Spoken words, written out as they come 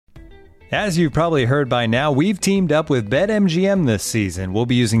As you've probably heard by now, we've teamed up with BetMGM this season. We'll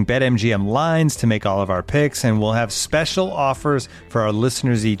be using BetMGM lines to make all of our picks, and we'll have special offers for our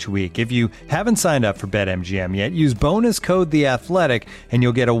listeners each week. If you haven't signed up for BetMGM yet, use bonus code The Athletic, and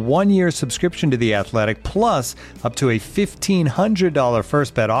you'll get a 1-year subscription to The Athletic, plus up to a $1,500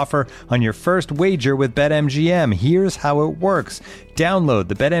 first bet offer on your first wager with BetMGM. Here's how it works. Download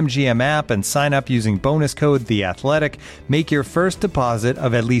the BetMGM app and sign up using bonus code The Athletic. Make your first deposit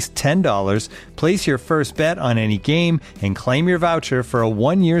of at least $10. Place your first bet on any game and claim your voucher for a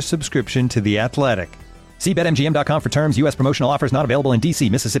 1-year subscription to The Athletic. See BetMGM.com for terms. U.S. promotional offers not available in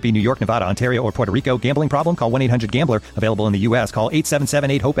D.C., Mississippi, New York, Nevada, Ontario, or Puerto Rico. Gambling problem? Call 1-800-GAMBLER. Available in the U.S. Call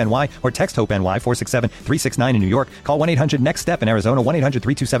 877-8-HOPE-NY or text HOPE-NY 467-369 in New York. Call 1-800-NEXT-STEP in Arizona.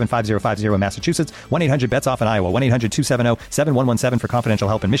 1-800-327-5050 in Massachusetts. 1-800-BETS-OFF in Iowa. 1-800-270-7117 for confidential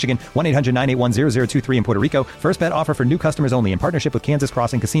help in Michigan. 1-800-981-0023 in Puerto Rico. First bet offer for new customers only in partnership with Kansas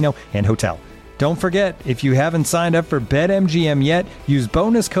Crossing Casino and Hotel. Don't forget, if you haven't signed up for BetMGM yet, use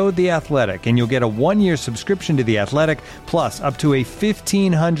bonus code The Athletic, and you'll get a 1-year subscription to The Athletic, plus up to a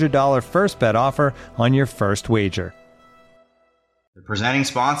 $1,500 first bet offer on your first wager. The presenting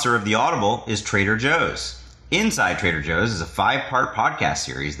sponsor of The Audible is Trader Joe's. Inside Trader Joe's is a 5-part podcast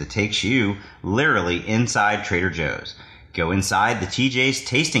series that takes you literally inside Trader Joe's. Go inside the TJ's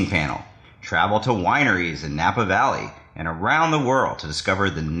tasting panel, travel to wineries in Napa Valley, and around the world to discover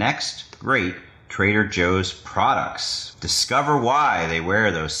the next great Trader Joe's products. Discover why they wear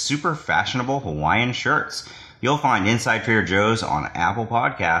those super fashionable Hawaiian shirts. You'll find Inside Trader Joe's on Apple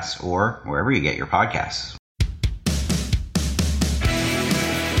Podcasts or wherever you get your podcasts.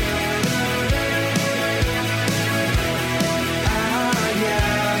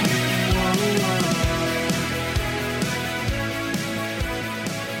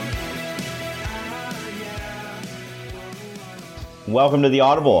 Welcome to The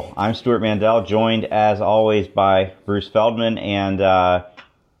Audible. I'm Stuart Mandel, joined as always by Bruce Feldman. And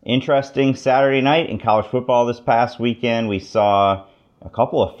interesting Saturday night in college football this past weekend. We saw a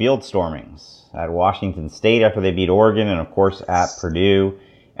couple of field stormings at Washington State after they beat Oregon, and of course at Purdue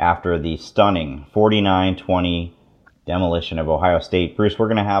after the stunning 49-20 demolition of Ohio State. Bruce, we're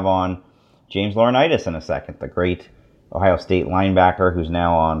going to have on James Laurinaitis in a second, the great Ohio State linebacker who's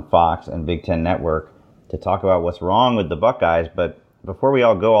now on Fox and Big Ten Network, to talk about what's wrong with the Buckeyes. But before we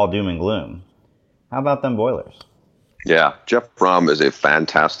all go all doom and gloom, how about them Boilers? Yeah, Jeff Brom is a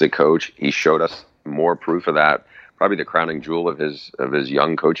fantastic coach. He showed us more proof of that. Probably the crowning jewel of his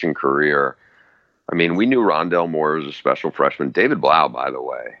young coaching career. I mean, we knew Rondell Moore was a special freshman. David Blau, by the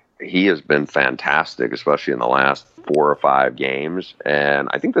way, he has been fantastic, especially in the last 4 or 5 games. And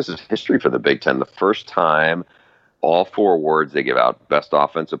I think this is history for the Big Ten. The first time all 4 awards they give out, best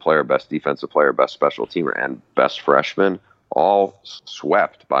offensive player, best defensive player, best special teamer, and best freshman, all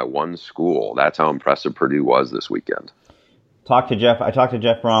swept by one school. That's how impressive Purdue was this weekend. I talked to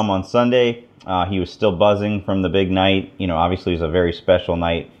Jeff Brom on Sunday. He was still buzzing from the big night. You know, obviously it was a very special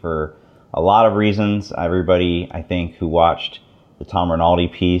night for a lot of reasons. Everybody, I think, who watched the Tom Rinaldi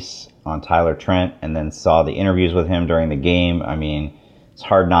piece on Tyler Trent and then saw the interviews with him during the game, I mean, it's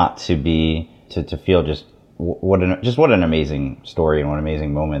hard not to feel just what an amazing story and what an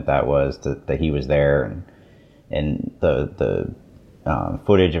amazing moment that was, that he was there, and the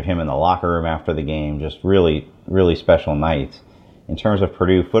footage of him in the locker room after the game, just really, really special night. In terms of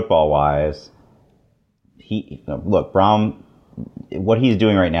Purdue football-wise, Brom, what he's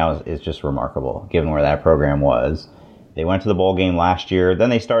doing right now is just remarkable, given where that program was. They went to the bowl game last year, then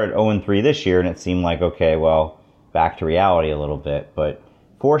they started 0-3 this year, and it seemed like, okay, well, back to reality a little bit, but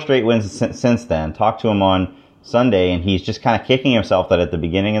 4 straight wins since then. Talked to him on Sunday, and he's just kind of kicking himself that at the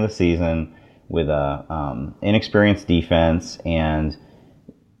beginning of the season, with a inexperienced defense, and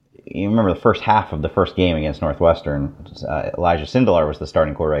you remember the first half of the first game against Northwestern, Elijah Sindelar was the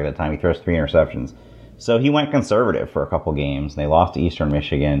starting quarterback at the time. He throws 3 interceptions. So he went conservative for a couple games, and they lost to Eastern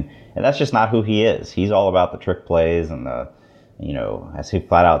Michigan, and that's just not who he is. He's all about the trick plays and as he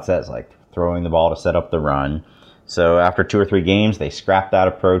flat out says, like throwing the ball to set up the run. So after 2 or 3 games, they scrapped that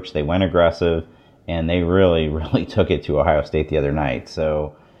approach. They went aggressive, and they really, really took it to Ohio State the other night.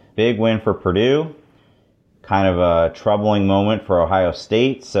 So big win for Purdue. Kind of a troubling moment for Ohio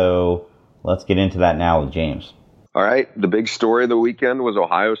State. So let's get into that now with James. All right. The big story of the weekend was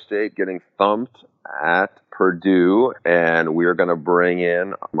Ohio State getting thumped at Purdue. And we're going to bring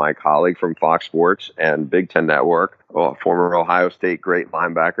in my colleague from Fox Sports and Big Ten Network, former Ohio State great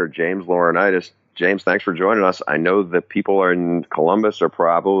linebacker, James Laurinaitis. James, thanks for joining us. I know that people in Columbus are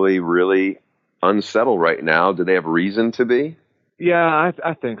probably really unsettled right now. Do they have reason to be? Yeah,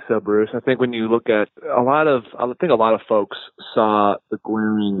 I think so, Bruce. I think when you look at a lot of folks saw the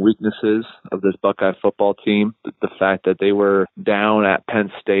glaring weaknesses of this Buckeye football team. The fact that they were down at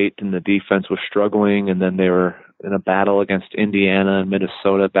Penn State and the defense was struggling, and then they were in a battle against Indiana and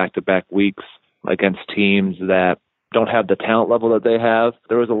Minnesota back-to-back weeks against teams that don't have the talent level that they have.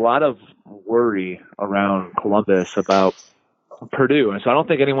 There was a lot of worry around Columbus about Purdue, and so I don't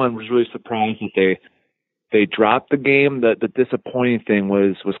think anyone was really surprised that they dropped the game. The disappointing thing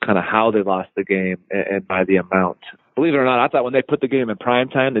was kind of how they lost the game and by the amount. Believe it or not, I thought when they put the game in prime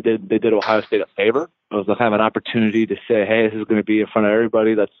time, they did Ohio State a favor. It was kind of an opportunity to say, hey, this is going to be in front of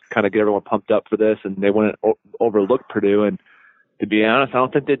everybody. Let's kind of get everyone pumped up for this. And they wouldn't overlook Purdue. And to be honest, I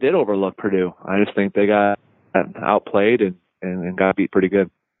don't think they did overlook Purdue. I just think they got outplayed and got beat pretty good.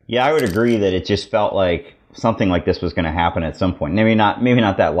 Yeah, I would agree that it just felt like something like this was going to happen at some point. Maybe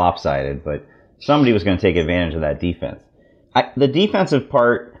not that lopsided, but somebody was going to take advantage of that defense. The defensive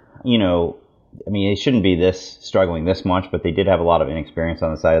part, it shouldn't be struggling this much, but they did have a lot of inexperience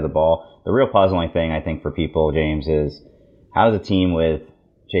on the side of the ball. The real puzzling thing, I think, for people, James, is how does a team with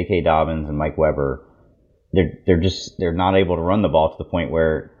J.K. Dobbins and Mike Weber, they're not able to run the ball to the point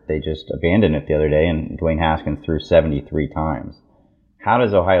where they just abandoned it the other day, and Dwayne Haskins threw 73 times. How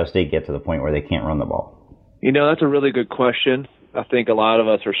does Ohio State get to the point where they can't run the ball? That's a really good question. I think a lot of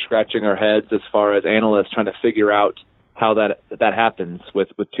us are scratching our heads as far as analysts trying to figure out how that happens with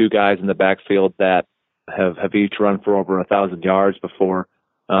two guys in the backfield that have each run for over 1,000 yards before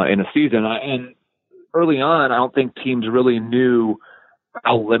in a season. And early on, I don't think teams really knew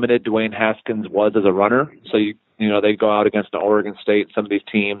how limited Dwayne Haskins was as a runner. So they go out against Oregon State, some of these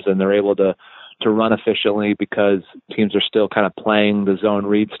teams, and they're able to run efficiently because teams are still kind of playing the zone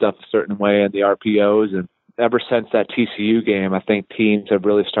read stuff a certain way and the RPOs. And ever since that TCU game, I think teams have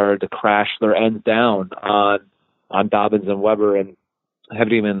really started to crash their ends down on Dobbins and Weber and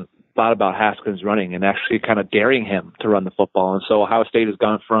haven't even thought about Haskins running and actually kind of daring him to run the football. And so Ohio State has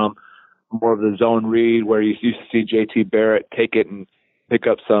gone from more of the zone read where you used to see JT Barrett take it and pick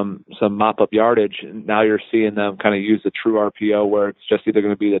up some mop-up yardage, and now you're seeing them kind of use the true RPO where it's just either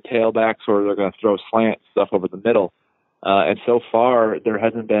going to be the tailbacks or they're going to throw slant stuff over the middle. And so far, there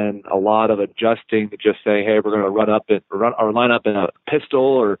hasn't been a lot of adjusting to just say, hey, we're going to line up in a pistol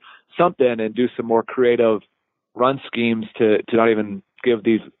or something and do some more creative run schemes to not even give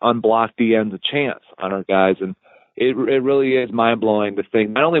these unblocked DNs a chance on our guys. And it really is mind-blowing to think,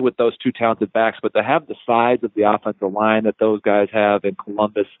 not only with those two talented backs, but to have the size of the offensive line that those guys have in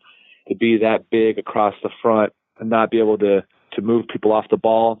Columbus, to be that big across the front and not be able to move people off the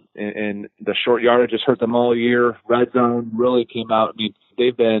ball. And the short yardage has hurt them all year. Red zone really came out. I mean,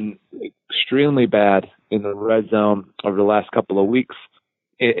 they've been extremely bad in the red zone over the last couple of weeks.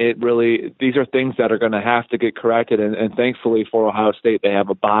 These are things that are going to have to get corrected. And thankfully for Ohio State, they have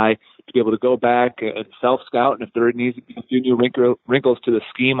a bye to be able to go back and self-scout. And if there needs to be a few new wrinkles to the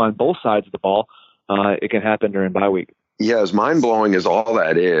scheme on both sides of the ball, it can happen during bye week. Yeah, as mind-blowing as all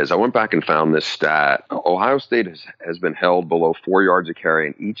that is, I went back and found this stat. Ohio State has been held below 4 yards a carry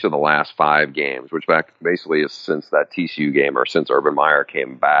in each of the last 5 games, which basically is since that TCU game or since Urban Meyer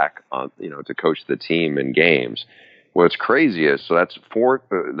came back on, to coach the team in games. What's crazy is, so that's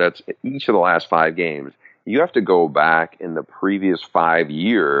each of the last 5 games. You have to go back in the previous 5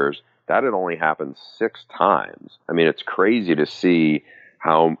 years. That had only happened 6 times. I mean, it's crazy to see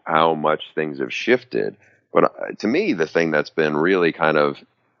how much things have shifted. But to me, the thing that's been really kind of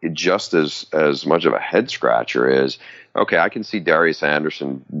just as much of a head scratcher is, okay, I can see Darius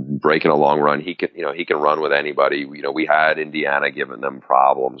Anderson breaking a long run. He can run with anybody. We had Indiana giving them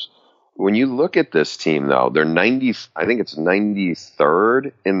problems. When you look at this team, though, they're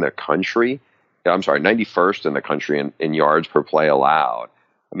 93rd in the country. I'm sorry, 91st in the country in yards per play allowed.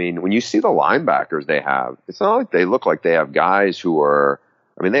 I mean, when you see the linebackers they have, it's not like they look like they have guys who are.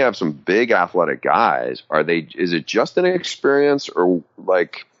 I mean, they have some big athletic guys. Is it just an experience, or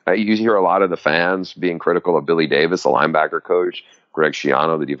like you hear a lot of the fans being critical of Billy Davis, the linebacker coach, Greg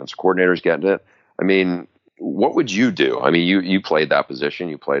Schiano, the defensive coordinator, is getting it? I mean, what would you do? I mean, you played that position,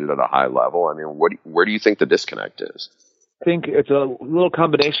 you played it at a high level. I mean, where do you think the disconnect is? I think it's a little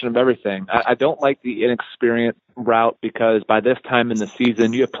combination of everything. I don't like the inexperienced route because by this time in the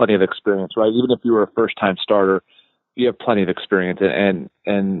season, you have plenty of experience, right? Even if you were a first-time starter, you have plenty of experience.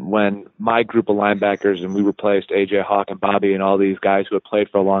 And when my group of linebackers, and we replaced A.J. Hawk and Bobby and all these guys who have played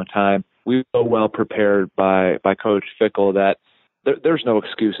for a long time, we were so well prepared by Coach Fickle that there's no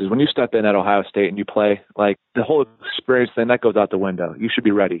excuses. When you step in at Ohio State and you play, like the whole experience thing, that goes out the window. You should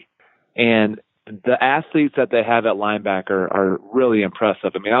be ready. And the athletes that they have at linebacker are really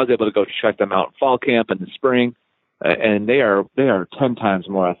impressive. I mean, I was able to go check them out in fall camp in the spring. and they are 10 times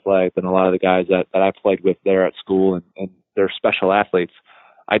more athletic than a lot of the guys that I played with there at school, and they're special athletes.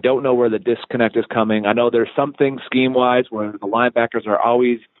 I don't know where the disconnect is coming. I know there's something scheme-wise where the linebackers are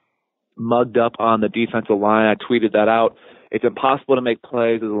always mugged up on the defensive line. I tweeted that out. It's impossible to make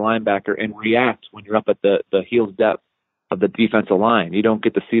plays as a linebacker and react when you're up at the heels depth of the defensive line. You don't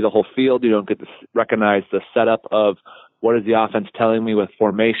get to see the whole field. You don't get to recognize the setup of what is the offense telling me with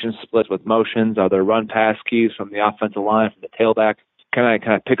formation splits, with motions. Are there run-pass keys from the offensive line, from the tailback? Can I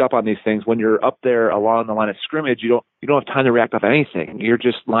kind of pick up on these things? When you're up there along the line of scrimmage, you don't have time to react off anything. You're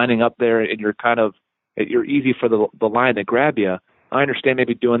just lining up there, and you're easy for the line to grab you. I understand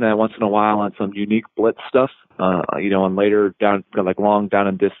maybe doing that once in a while on some unique blitz stuff, and later down, like long down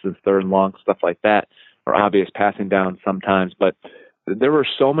and distance, third and long, stuff like that, or obvious passing down sometimes. But there were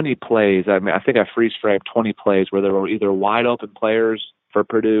so many plays. I mean, I think I freeze framed 20 plays where there were either wide open players for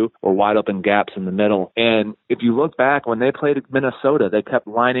Purdue or wide open gaps in the middle. And if you look back, when they played Minnesota, they kept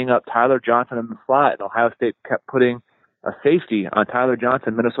lining up Tyler Johnson in the slot, and Ohio State kept putting a safety on Tyler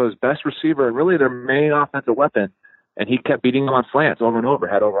Johnson, Minnesota's best receiver and really their main offensive weapon. And he kept beating them on slants over and over,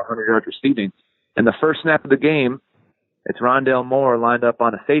 had over 100 yards receiving. And the first snap of the game, it's Rondale Moore lined up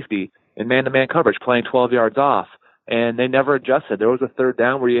on a safety in man-to-man coverage, playing 12 yards off. And they never adjusted. There was a third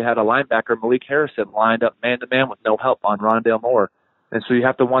down where you had a linebacker, Malik Harrison, lined up man-to-man with no help on Rondale Moore. And so you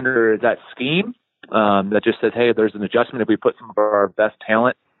have to wonder, is that scheme that just says, hey, there's an adjustment if we put some of our best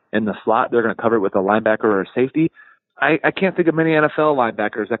talent in the slot, they're going to cover it with a linebacker or a safety? I can't think of many NFL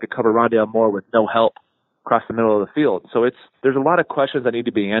linebackers that could cover Rondale Moore with no help across the middle of the field. So there's a lot of questions that need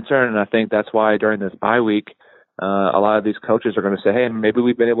to be answered, and I think that's why during this bye week, a lot of these coaches are going to say, hey, maybe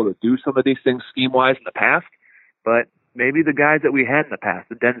we've been able to do some of these things scheme-wise in the past, but maybe the guys that we had in the past,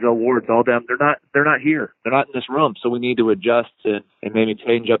 the Denzel Wards, all them, they're not here. They're not in this room. So we need to adjust and maybe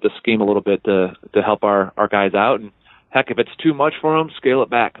change up the scheme a little bit to help our guys out. And heck, if it's too much for them, scale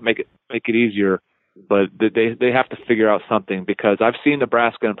it back, make it easier. But they have to figure out something, because I've seen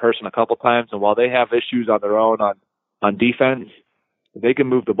Nebraska in person a couple times, and while they have issues on their own on defense, they can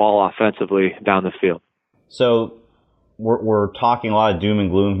move the ball offensively down the field. So we're talking a lot of doom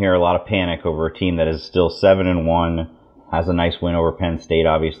and gloom here, a lot of panic over a team that is still 7-1, has a nice win over Penn State,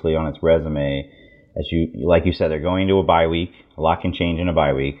 obviously, on its resume. Like you said, they're going to a bye week. A lot can change in a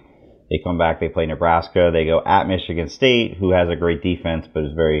bye week. They come back, they play Nebraska, they go at Michigan State, who has a great defense but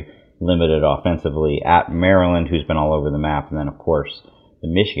is very limited offensively, at Maryland, who's been all over the map, and then, of course, the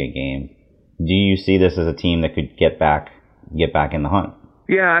Michigan game. Do you see this as a team that could get back in the hunt?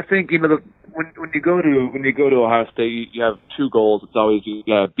 Yeah, I think when you go to Ohio State, you have two goals. It's always you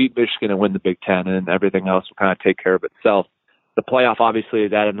beat Michigan and win the Big Ten, and everything else will kind of take care of itself. The playoff obviously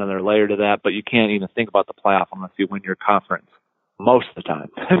is added another layer to that, but you can't even think about the playoff unless you win your conference most of the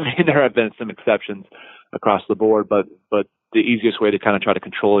time. I mean, there have been some exceptions across the board, but the easiest way to kind of try to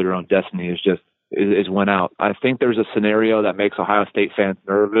control your own destiny is win out. I think there's a scenario that makes Ohio State fans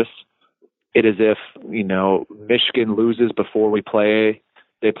nervous. It is if, Michigan loses before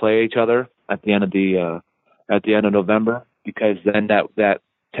they play each other at the end of November, because then that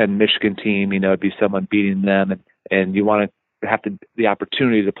 10 Michigan team, it'd be someone beating them, and you want to have the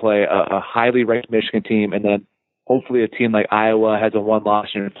opportunity to play a highly ranked Michigan team, and then hopefully a team like Iowa has a one loss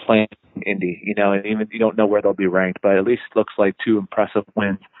and you're playing Indy, and even you don't know where they'll be ranked, but at least looks like two impressive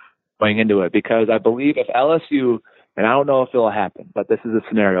wins going into it. Because I believe if LSU, and I don't know if it'll happen, but this is a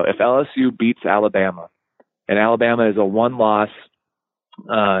scenario, if LSU beats Alabama, and Alabama is a one-loss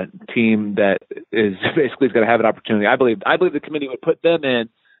team that is basically going to have an opportunity, I believe the committee would put them in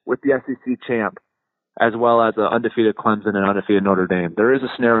with the SEC champ, as well as an undefeated Clemson and undefeated Notre Dame. There is a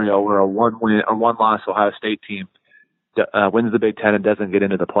scenario where a one-loss Ohio State team wins the Big Ten and doesn't get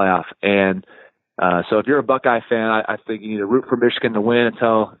into the playoff. And so if you're a Buckeye fan, I think you need to root for Michigan to win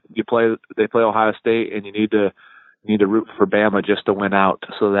until they play Ohio State, and you need to root for Bama just to win out,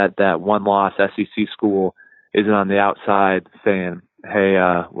 so that one-loss SEC school isn't on the outside saying, hey,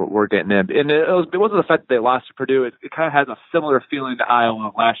 we're getting in. And it wasn't the fact that they lost to Purdue. It kind of has a similar feeling to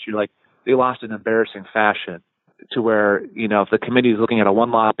Iowa last year. Like, they lost in embarrassing fashion, to where, if the committee is looking at a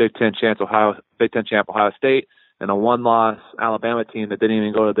one-loss Big Ten champ Ohio State and a one-loss Alabama team that didn't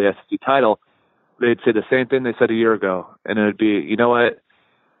even go to the SEC title, they'd say the same thing they said a year ago. And it would be, you know what,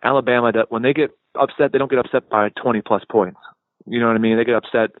 Alabama, when they get upset, they don't get upset by 20-plus points. You know what I mean? They get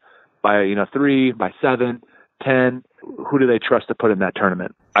upset by, 3, by 7, 10. Who do they trust to put in that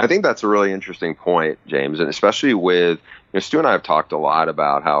tournament? I think that's a really interesting point, James, and especially with, Stu and I have talked a lot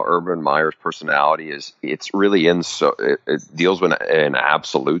about how Urban Meyer's personality it's really it deals with an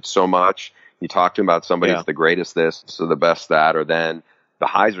absolute so much. You talk to him about somebody that's the greatest this, so the best that, or then the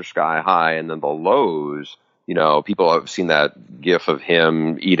highs are sky high, and then the lows, people have seen that gif of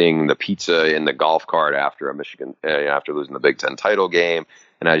him eating the pizza in the golf cart after after losing the Big Ten title game.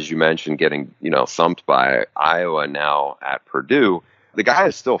 And as you mentioned, getting, thumped by Iowa now at Purdue. The guy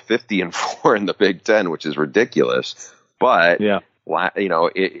is still 50-4 in the Big Ten, which is ridiculous. But,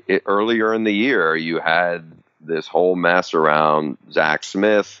 earlier in the year, you had this whole mess around Zach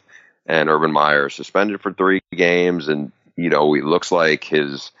Smith and Urban Meyer suspended for 3 games. And, it looks like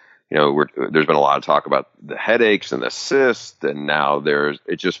his, there's been a lot of talk about the headaches and the cyst. And now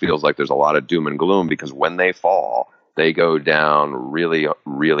it just feels like there's a lot of doom and gloom because when they fall, they go down really,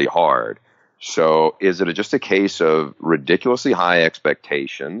 really hard. So is it just a case of ridiculously high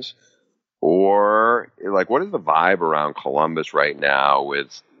expectations, or what is the vibe around Columbus right now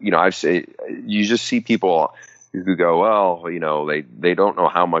with, you just see people who go, well, they don't know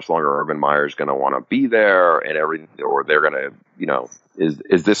how much longer Urban Meyer is going to want to be there and everything, or they're going to,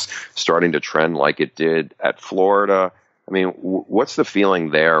 is this starting to trend like it did at Florida? I mean, what's the feeling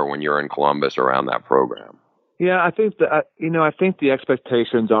there when you're in Columbus around that program? Yeah, I think that, I think the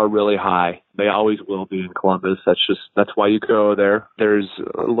expectations are really high. They always will be in Columbus. That's why you go there. There's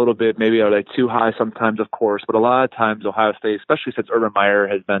a little bit, maybe are they too high sometimes, of course, but a lot of times Ohio State, especially since Urban Meyer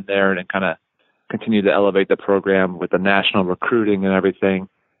has been there and kind of continued to elevate the program with the national recruiting and everything,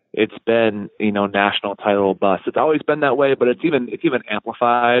 it's been, national title bust. It's always been that way, but it's even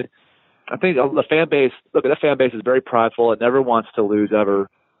amplified. I think the fan base is very prideful. It never wants to lose ever.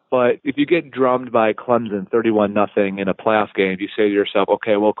 But if you get drummed by Clemson 31-0 in a playoff game, you say to yourself,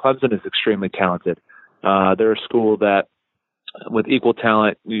 okay, well, Clemson is extremely talented. They're a school that, with equal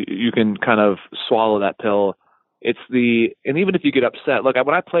talent, you can kind of swallow that pill. And even if you get upset, look,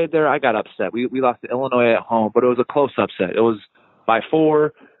 when I played there, I got upset. We lost to Illinois at home, but it was a close upset. It was by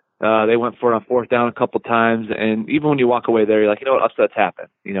 4. They went for it on 4th down a couple times. And even when you walk away there, you're like, what, upsets happen.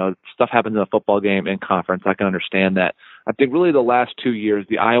 Stuff happens in a football game in conference. I can understand that. I think really the last 2 years,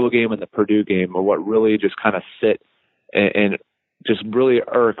 the Iowa game and the Purdue game are what really just kind of sit and just really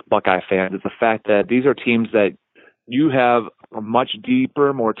irk Buckeye fans. It's the fact that these are teams that you have a much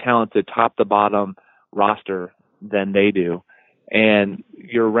deeper, more talented top to bottom roster than they do. And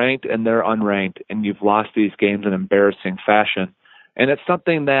you're ranked and they're unranked, and you've lost these games in embarrassing fashion. And it's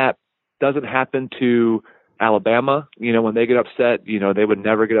something that doesn't happen to Alabama. When they get upset, they would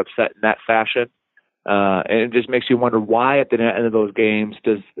never get upset in that fashion. And it just makes you wonder why at the end of those games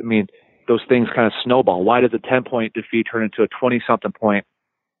those things kind of snowball. Why does a 10-point defeat turn into a 20-something point?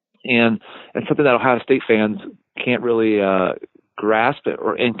 And something that Ohio State fans can't really grasp it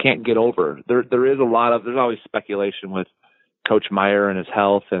and can't get over. There's always speculation with Coach Meyer and his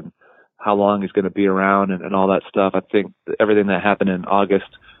health and how long he's going to be around and all that stuff. I think everything that happened in August,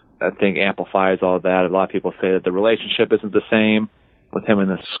 amplifies all of that. A lot of people say that the relationship isn't the same with him in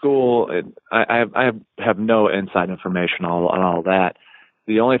the school. And I have no inside information on all that.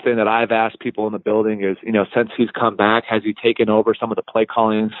 The only thing that I've asked people in the building is, since he's come back, has he taken over some of the play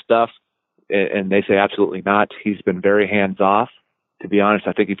calling stuff? And they say absolutely not. He's been very hands off. To be honest,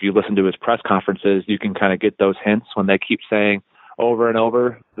 I think if you listen to his press conferences, you can kind of get those hints when they keep saying over and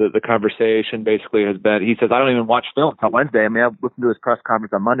over. The conversation basically has been, he says, I don't even watch film until Wednesday. I've listened to his press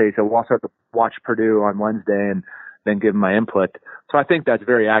conference on Monday. He said, well, I'll start to watch Purdue on Wednesday and then give him my input. So I think that's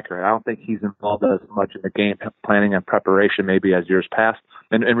very accurate. I don't think he's involved as much in the game planning and preparation maybe as years past.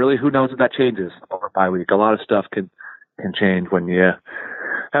 And really, who knows if that changes over bye week. A lot of stuff can change when you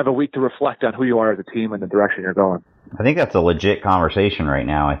have a week to reflect on who you are as a team and the direction you're going. I think that's a legit conversation right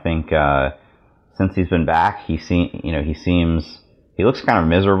now. I think since he's been back, he looks kind of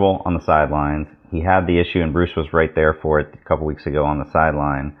miserable on the sidelines. He had the issue, and Bruce was right there for it a couple weeks ago on the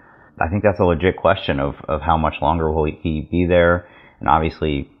sideline. I think that's a legit question of how much longer will he be there. And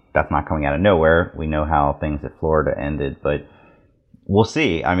obviously, that's not coming out of nowhere. We know how things at Florida ended, but we'll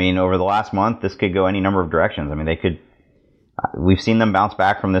see. Over the last month, this could go any number of directions. We've seen them bounce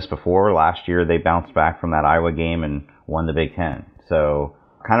back from this before. Last year, they bounced back from that Iowa game and won the Big Ten. So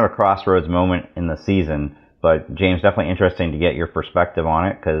kind of a crossroads moment in the season. But, James, definitely interesting to get your perspective on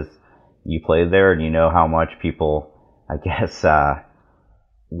it because you played there and you know how much people, I guess,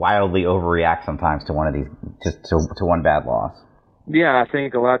 wildly overreact sometimes to one of these, just to one bad loss. Yeah, I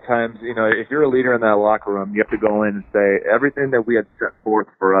think a lot of times, if you're a leader in that locker room, you have to go in and say everything that we had set forth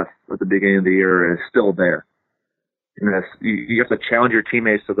for us at the beginning of the year is still there. You have to challenge your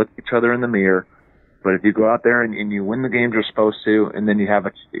teammates to look at each other in the mirror. But if you go out there and you win the games you're supposed to, and then you have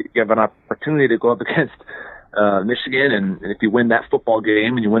an opportunity to go up against Michigan, and if you win that football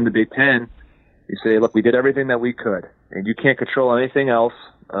game and you win the Big Ten, you say, look, we did everything that we could, and you can't control anything else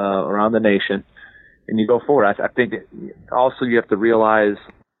around the nation, and you go forward. I think also you have to realize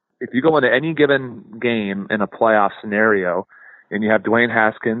if you go into any given game in a playoff scenario, and you have Dwayne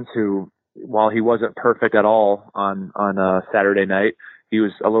Haskins, who, while he wasn't perfect at all on Saturday night, he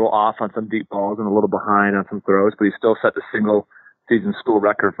was a little off on some deep balls and a little behind on some throws, but he still set the single season school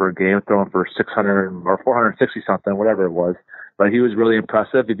record for a game, throwing for 600 or 460 something, whatever it was. But he was really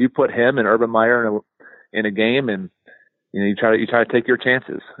impressive. If you put him and Urban Meyer in a game, and you try to take your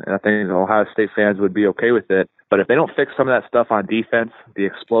chances, and I think the Ohio State fans would be okay with it. But if they don't fix some of that stuff on defense, the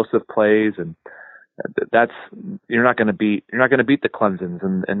explosive plays, and you're not going to beat the Clemsons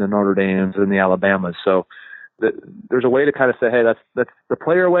and the Notre Dames and the Alabamas. So there's a way to kind of say, hey, that's the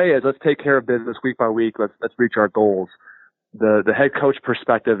player way is let's take care of business week by week. Let's reach our goals. The head coach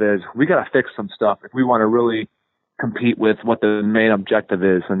perspective is we got to fix some stuff if we want to really compete with what the main objective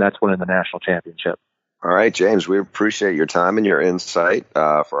is, and that's winning the national championship. All right, James, we appreciate your time and your insight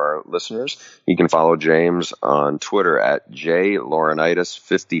for our listeners. You can follow James on Twitter at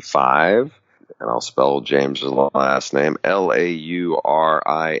JLaurinaitis55, and I'll spell James's last name,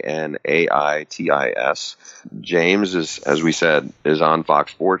 Laurinaitis. James, as we said, is on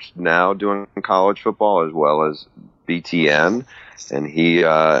Fox Sports now doing college football as well as BTN, and he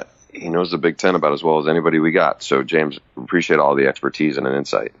knows the Big Ten about as well as anybody we got. So, James, appreciate all the expertise and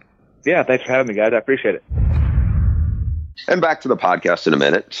insight. Yeah, thanks for having me, guys. I appreciate it. And back to the podcast in a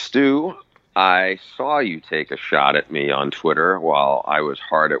minute. Stu, I saw you take a shot at me on Twitter while I was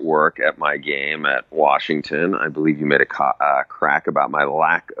hard at work at my game at Washington. I believe you made a crack about my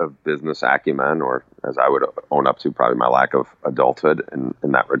lack of business acumen, or as I would own up to, probably my lack of adulthood in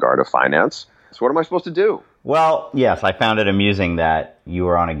that regard of finance. So what am I supposed to do? Well, yes, I found it amusing that you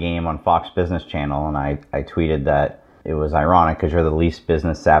were on a game on Fox Business Channel, and I tweeted that it was ironic because you're the least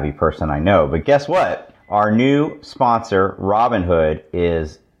business savvy person I know. But guess what? Our new sponsor, Robinhood,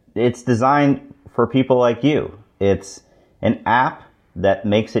 it's designed for people like you. It's an app that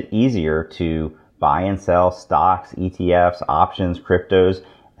makes it easier to buy and sell stocks, ETFs, options, cryptos,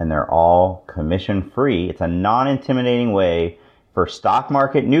 and they're all commission free. It's a non-intimidating way for stock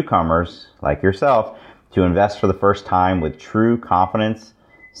market newcomers like yourself to invest for the first time with true confidence,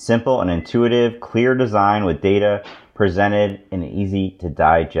 simple and intuitive, clear design with data presented in an easy to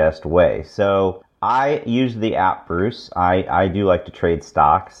digest way. So I use the app, Bruce. I do like to trade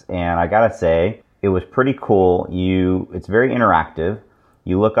stocks, and I gotta say, it was pretty cool. It's very interactive.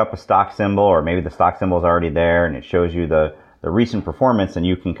 You look up a stock symbol, or maybe the stock symbol is already there, and it shows you the recent performance, and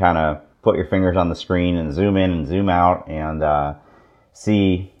you can kind of put your fingers on the screen and zoom in and zoom out and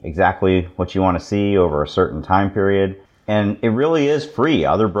see exactly what you want to see over a certain time period. And it really is free.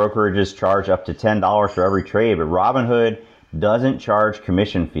 Other brokerages charge up to $10 for every trade, but Robinhood doesn't charge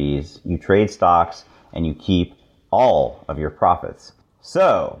commission fees. You trade stocks and you keep all of your profits.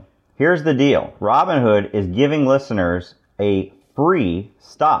 So here's the deal. Robinhood is giving listeners a free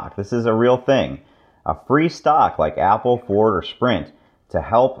stock. This is a real thing. A free stock like Apple, Ford, or Sprint to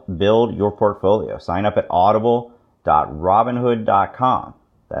help build your portfolio. Sign up at audible.robinhood.com.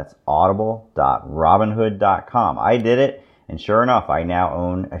 That's audible.robinhood.com. I did it, and sure enough, I now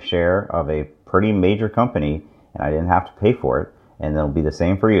own a share of a pretty major company, and I didn't have to pay for it. And it'll be the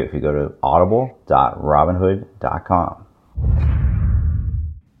same for you if you go to audible.robinhood.com.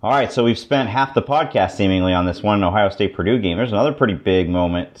 All right, so we've spent half the podcast seemingly on this one Ohio State-Purdue game. There's another pretty big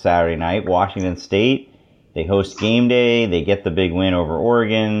moment Saturday night. Washington State, they host game day. They get the big win over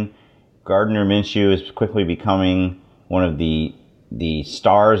Oregon. Gardner Minshew is quickly becoming one of the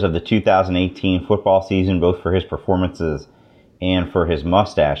stars of the 2018 football season, both for his performances and for his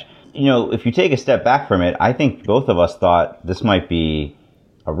mustache. You know, if you take a step back from it, I think both of us thought this might be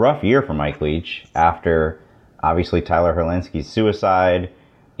a rough year for Mike Leach after, obviously, Tyler Herlinski's suicide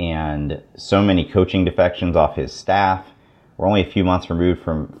and so many coaching defections off his staff. We're only a few months removed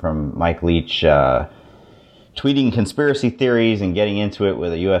from Mike Leach tweeting conspiracy theories and getting into it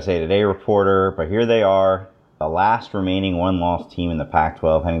with a USA Today reporter, but here they are, the last remaining one-loss team in the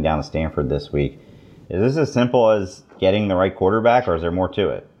Pac-12 heading down to Stanford this week. Is this as simple as getting the right quarterback, or is there more to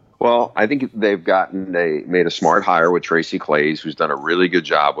it? Well, I think they made a smart hire with Tracy Claeys, who's done a really good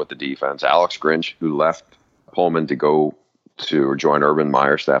job with the defense. Alex Grinch, who left Pullman to go to join Urban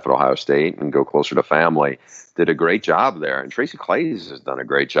Meyer's staff at Ohio State and go closer to family, did a great job there. And Tracy Claeys has done a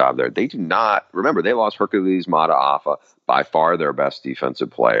great job there. They do not, remember, they lost Hercules Mataafa, by far their best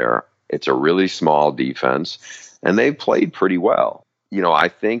defensive player. It's a really small defense, and they've played pretty well. You know, I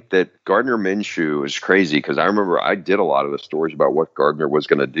think that Gardner Minshew is crazy because I remember I did a lot of the stories about what Gardner was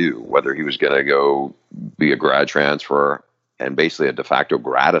going to do, whether he was going to go be a grad transfer and basically a de facto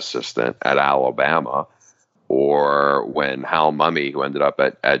grad assistant at Alabama, or when Hal Mummy, who ended up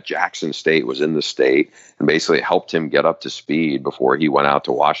at Jackson State, was in the state and basically helped him get up to speed before he went out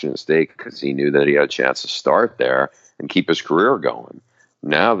to Washington State because he knew that he had a chance to start there and keep his career going.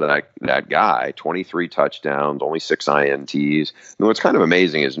 Now that guy, 23 touchdowns, only 6 INTs. And what's kind of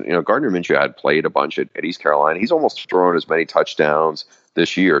amazing is, Gardner Minshew had played a bunch at East Carolina. He's almost thrown as many touchdowns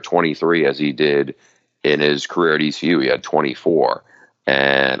this year, 23, as he did in his career at ECU. He had 24.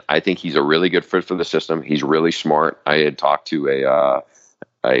 And I think he's a really good fit for the system. He's really smart. I had talked to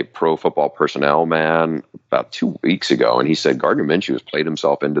a pro football personnel man about 2 weeks ago, and he said Gardner Minshew has played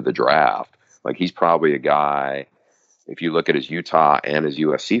himself into the draft. Like, he's probably a guy, if you look at his Utah and his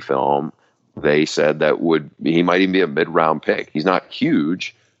USC film, they said that he might even be a mid-round pick. He's not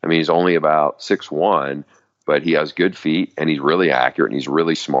huge. I mean, he's only about 6'1", but he has good feet, and he's really accurate, and he's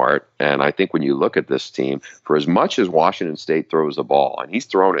really smart. And I think when you look at this team, for as much as Washington State throws the ball, and he's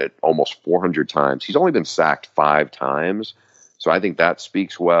thrown it almost 400 times, he's only been sacked 5 times. So I think that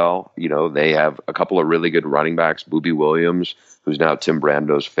speaks well. They have a couple of really good running backs. Boobie Williams, who's now Tim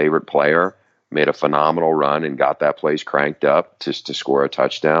Brando's favorite player, made a phenomenal run and got that place cranked up to score a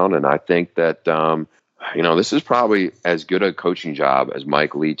touchdown. And I think that, this is probably as good a coaching job as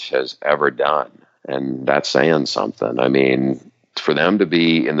Mike Leach has ever done. And that's saying something. I mean, for them to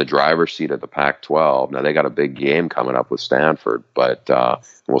be in the driver's seat of the Pac-12, now they got a big game coming up with Stanford, but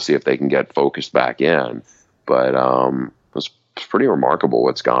we'll see if they can get focused back in. But it's pretty remarkable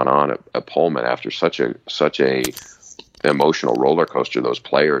what's gone on at Pullman after such a emotional roller coaster those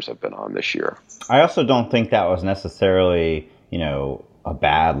players have been on this year. I also don't think that was necessarily, a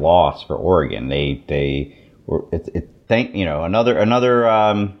bad loss for Oregon. They were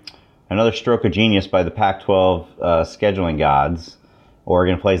another stroke of genius by the Pac-12 scheduling gods.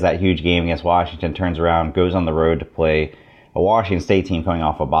 Oregon plays that huge game against Washington, turns around, goes on the road to play a Washington State team coming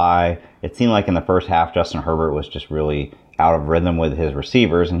off a bye. It seemed like in the first half, Justin Herbert was just really out of rhythm with his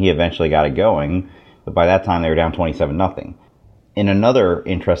receivers, and he eventually got it going. But by that time, they were down 27-0. In another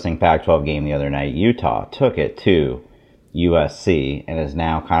interesting Pac-12 game the other night, Utah took it to USC and is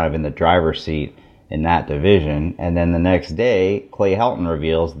now kind of in the driver's seat in that division. And then the next day, Clay Helton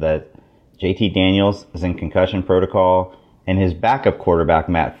reveals that JT Daniels is in concussion protocol, and his backup quarterback,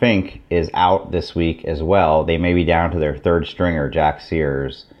 Matt Fink, is out this week as well. They may be down to their third stringer, Jack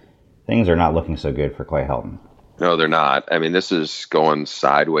Sears. Things are not looking so good for Clay Helton. No, they're not. I mean, this is going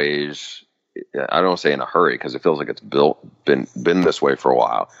sideways. I don't say in a hurry because it feels like it's been this way for a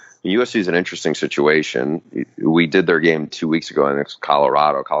while. USC is an interesting situation. We did their game 2 weeks ago, and it's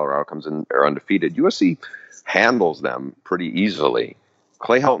Colorado. Colorado comes in, they're undefeated. USC handles them pretty easily.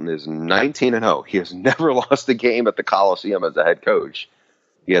 Clay Helton is 19-0. He has never lost a game at the Coliseum as a head coach.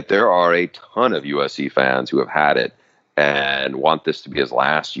 Yet there are a ton of USC fans who have had it and want this to be his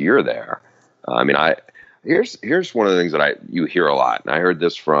last year there. Here's one of the things that you hear a lot, and I heard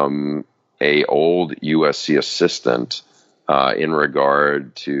this from a old USC assistant in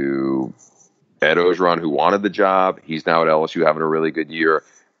regard to Ed Ogeron, who wanted the job. He's now at LSU having a really good year.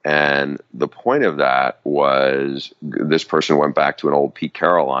 And the point of that was this person went back to an old Pete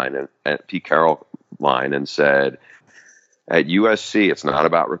Carroll line and said, at USC, it's not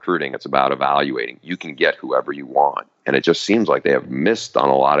about recruiting. It's about evaluating. You can get whoever you want. And it just seems like they have missed on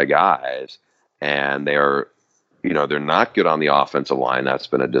a lot of guys. And they're not good on the offensive line. That's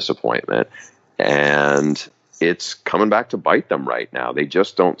been a disappointment. And it's coming back to bite them right now. They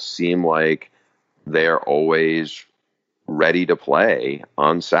just don't seem like they're always ready to play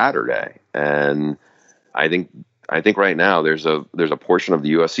on Saturday. And I think right now there's a portion of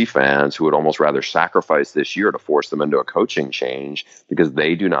the USC fans who would almost rather sacrifice this year to force them into a coaching change because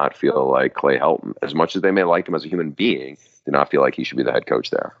they do not feel like Clay Helton, as much as they may like him as a human being, do not feel like he should be the head coach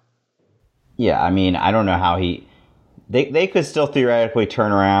there. Yeah, I mean, I don't know how they could still theoretically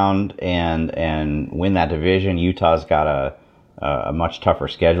turn around and win that division. Utah's got a much tougher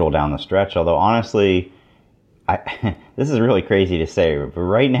schedule down the stretch, although honestly, this is really crazy to say, but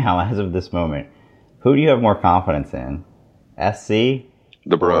right now, as of this moment, who do you have more confidence in? SC?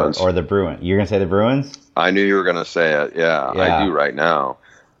 The Bruins. Or the Bruins? You're going to say the Bruins? I knew you were going to say it. Yeah, I do right now.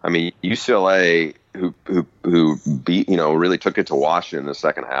 I mean, UCLA, who beat, really took it to Washington in the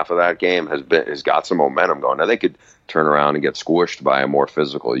second half of that game, has got some momentum going. Now, they could turn around and get squished by a more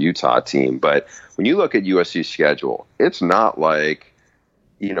physical Utah team. But when you look at USC's schedule, it's not like,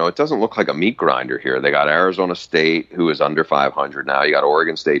 it doesn't look like a meat grinder here. They got Arizona State, who is under 500 now. You got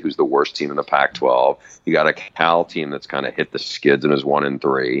Oregon State, who's the worst team in the Pac-12. You got a Cal team that's kind of hit the skids and is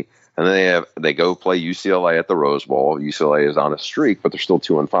 1-3. And then they go play UCLA at the Rose Bowl. UCLA is on a streak, but they're still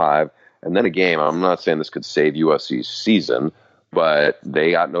 2-5. And then a game. I'm not saying this could save USC's season, but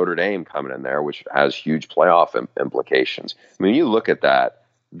they got Notre Dame coming in there, which has huge playoff implications. I mean, you look at that,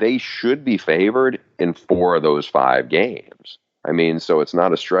 they should be favored in 4 of those 5 games. I mean, so it's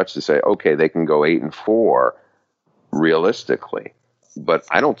not a stretch to say, okay, they can go 8-4 realistically. But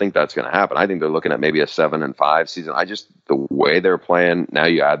I don't think that's going to happen. I think they're looking at maybe a 7-5 season. The way they're playing now,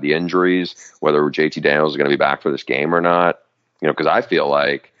 you add the injuries, whether JT Daniels is going to be back for this game or not. Because I feel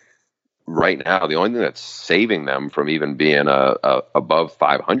like right now the only thing that's saving them from even being a above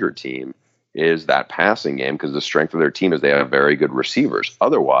 500 team is that passing game, because the strength of their team is they have very good receivers.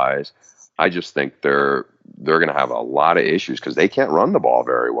 Otherwise, I just think they're going to have a lot of issues because they can't run the ball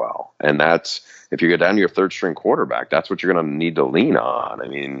very well, and that's. If you get down to your 3rd string quarterback, that's what you're going to need to lean on. I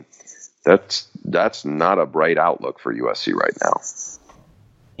mean, that's not a bright outlook for USC right now.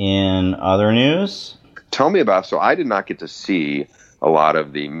 In other news? Tell me about, so I did not get to see a lot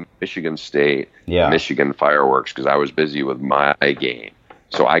of the Michigan State, Michigan fireworks because I was busy with my game.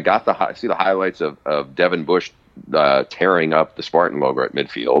 So I got see the highlights of Devin Bush tearing up the Spartan logo at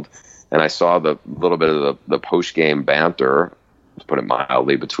midfield, and I saw the little bit of the post-game banter, to put it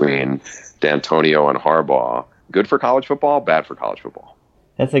mildly, between D'Antonio and Harbaugh. Good for college football, bad for college football?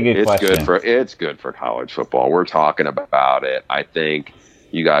 That's a good question. It's good for college football. We're talking about it. I think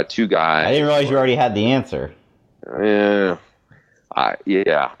you got 2 guys. I didn't realize you already had the answer. I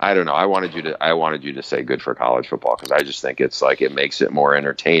don't know. I wanted you to say good for college football because I just think it's like it makes it more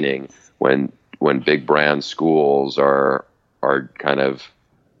entertaining when big brand schools are kind of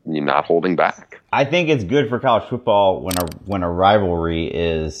not holding back. I think it's good for college football when a rivalry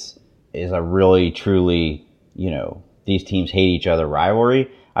is a really truly, these teams hate each other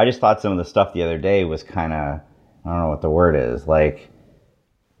rivalry. I just thought some of the stuff the other day was kind of, I don't know what the word is, like,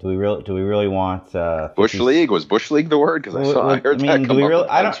 do we really want Bush League? Was Bush League the word? Because I heard that come up.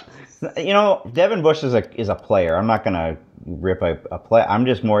 I don't. Devin Bush is a player. I'm not gonna rip a play.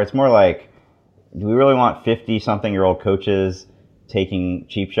 It's more like, do we really want 50-something-year-old coaches taking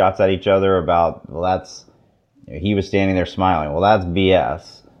cheap shots at each other about, he was standing there smiling. Well, that's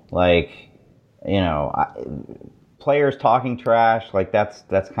BS. Like, players talking trash, like that's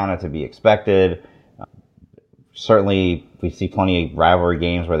kind of to be expected. Certainly, we see plenty of rivalry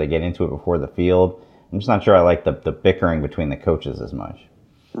games where they get into it before the field. I'm just not sure I like the bickering between the coaches as much.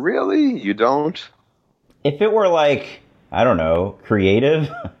 Really? You don't? If it were like, I don't know, creative,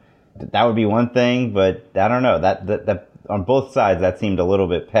 that would be one thing, but I don't know. That on both sides, that seemed a little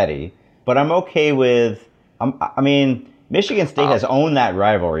bit petty. But I'm okay with, Michigan State has owned that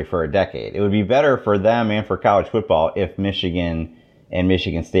rivalry for a decade. It would be better for them and for college football if Michigan and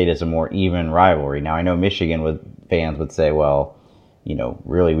Michigan State is a more even rivalry. Now, I know Michigan fans would say, well,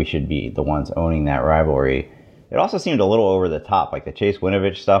 really we should be the ones owning that rivalry. It also seemed a little over the top, like the Chase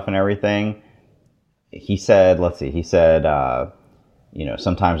Winovich stuff and everything. He said,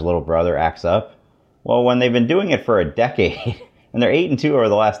 sometimes little brother acts up. Well, when they've been doing it for a decade, and they're 8-2 over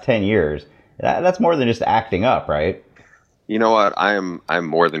the last 10 years, that's more than just acting up, right? You know what? I'm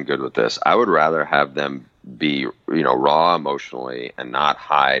more than good with this. I would rather have them be, raw emotionally and not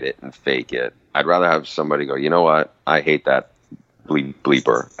hide it and fake it. I'd rather have somebody go, you know what? I hate that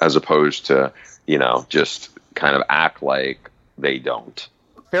bleeper, as opposed to, just kind of act like they don't.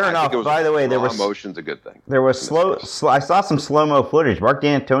 Fair enough. By the way, there was emotion's a good thing. There was I saw some slow-mo footage. Mark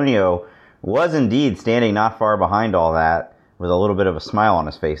D'Antonio was indeed standing not far behind all that with a little bit of a smile on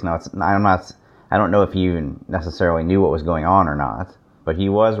his face. Now, I don't know if he even necessarily knew what was going on or not, but he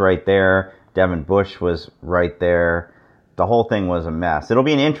was right there. Devin Bush was right there. The whole thing was a mess. It'll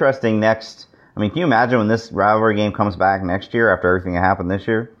be an interesting can you imagine when this rivalry game comes back next year after everything that happened this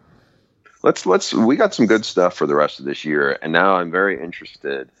year? We got some good stuff for the rest of this year, and now I'm very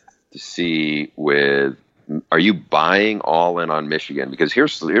interested to see are you buying all in on Michigan? Because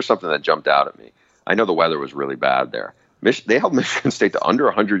here's something that jumped out at me. I know the weather was really bad there. They held Michigan State to under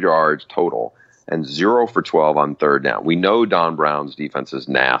 100 yards total and 0 for 12 on 3rd down. We know Don Brown's defense is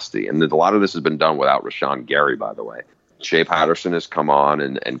nasty, and a lot of this has been done without Rashawn Gary, by the way. Shea Patterson has come on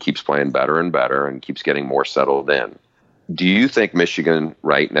and keeps playing better and better and keeps getting more settled in. Do you think Michigan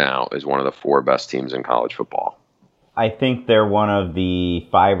right now is one of the 4 best teams in college football? I think they're one of the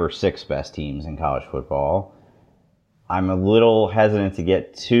 5 or 6 best teams in college football. I'm a little hesitant to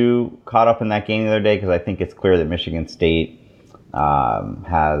get too caught up in that game the other day because I think it's clear that Michigan State they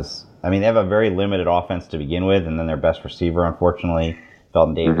have a very limited offense to begin with, and then their best receiver, unfortunately,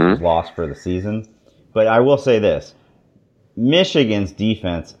 Felton Davis, was lost for the season. But I will say this. Michigan's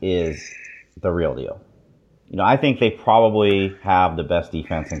defense is the real deal. I think they probably have the best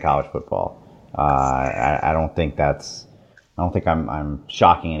defense in college football. I don't think I'm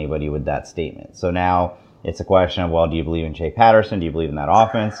shocking anybody with that statement. So now It's a question of, well, do you believe in Shea Patterson? Do you believe in that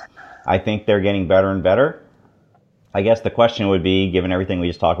offense? I think they're getting better and better. I guess the question would be, given everything we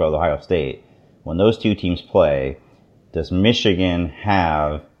just talked about with Ohio State, when those two teams play, does Michigan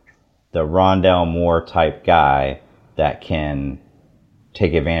have the Rondell Moore type guy that can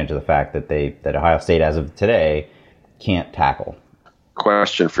take advantage of the fact that that Ohio State, as of today, can't tackle?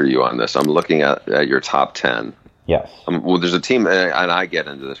 Question for you on this. I'm looking at your top 10. Yes. Well, there's a team, and I get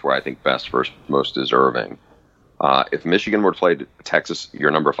into this where I think best, first, most deserving. If Michigan were to play Texas,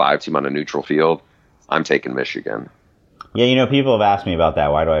 your number 5 team on a neutral field, I'm taking Michigan. Yeah, people have asked me about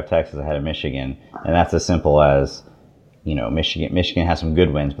that. Why do I have Texas ahead of Michigan? And that's as simple as, Michigan has some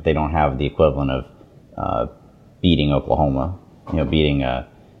good wins, but they don't have the equivalent of beating Oklahoma. Beating a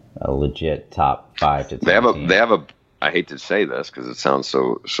legit top 5 to 10 team. They have a. I hate to say this because it sounds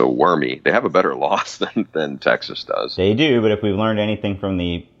so wormy. They have a better loss than Texas does. They do, but if we've learned anything from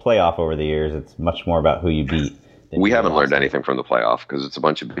the playoff over the years, it's much more about who you beat. We haven't learned anything from the playoff because it's a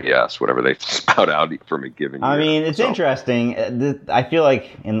bunch of BS, whatever they spout out from a given year. I mean, it's interesting. I feel like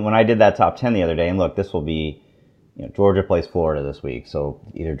when I did that top 10 the other day, and look, this will be, Georgia plays Florida this week, so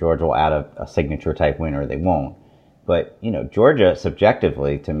either Georgia will add a signature type win or they won't. But, Georgia,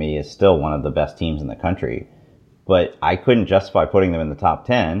 subjectively, to me, is still one of the best teams in the country. But I couldn't justify putting them in the top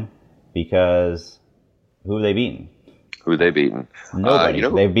 10 because who have they beaten? Nobody.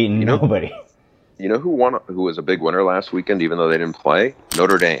 They've beaten nobody. You know who won? Who was a big winner last weekend, even though they didn't play?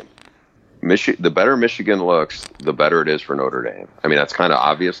 Notre Dame. The better Michigan looks, the better it is for Notre Dame. I mean, that's kind of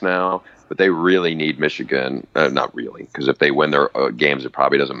obvious now, but they really need Michigan. Not really, because if they win their games, it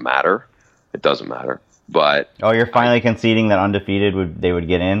probably doesn't matter. It doesn't matter. But you're finally conceding that undefeated they would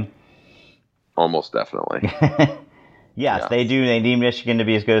get in? Almost definitely. Yes, yeah. They do. They need Michigan to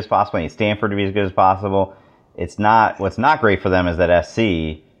be as good as possible. They need Stanford to be as good as possible. What's not great for them is that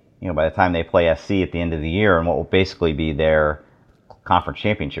SC, by the time they play SC at the end of the year, and what will basically be their conference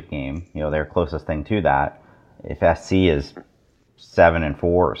championship game, their closest thing to that, if SC is 7-4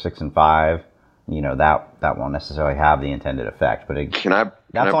 or 6-5, that won't necessarily have the intended effect. But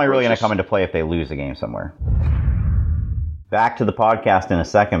that's only really going to come into play if they lose a game somewhere. Back to the podcast in a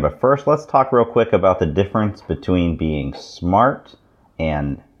second, but first let's talk real quick about the difference between being smart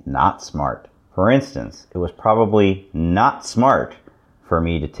and not smart. For instance, it was probably not smart for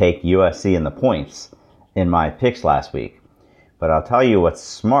me to take USC in the points in my picks last week. But I'll tell you what's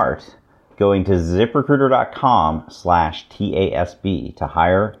smart, going to ZipRecruiter.com/TASB to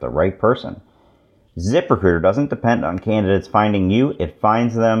hire the right person. ZipRecruiter doesn't depend on candidates finding you, it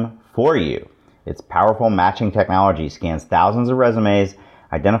finds them for you. Its powerful matching technology scans thousands of resumes,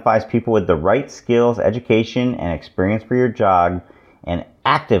 identifies people with the right skills, education, and experience for your job, and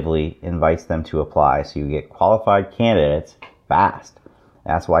actively invites them to apply so you get qualified candidates fast.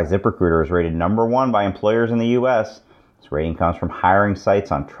 That's why ZipRecruiter is rated number 1 by employers in the U.S. This rating comes from hiring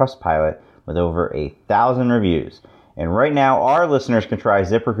sites on Trustpilot with over 1,000 reviews. And right now, our listeners can try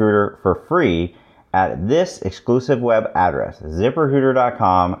ZipRecruiter for free at this exclusive web address,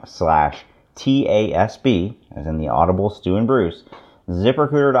 ZipRecruiter.com/TASB, as in the Audible Stu and Bruce,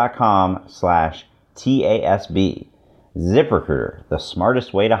 ZipRecruiter.com/TASB. ZipRecruiter, the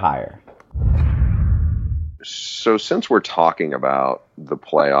smartest way to hire. So since we're talking about the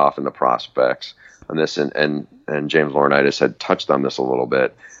playoff and the prospects on this, and James Laurinaitis had touched on this a little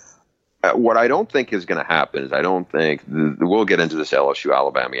bit, what I don't think is going to happen is I don't think we'll get into this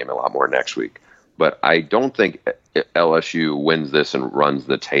LSU-Alabama game a lot more next week, but I don't think LSU wins this and runs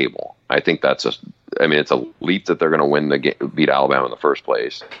the table. I think it's a leap that they're going to beat Alabama in the first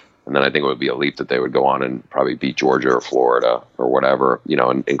place. And then I think it would be a leap that they would go on and probably beat Georgia or Florida or whatever,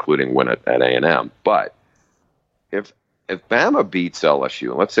 including win at A&M. But if Bama beats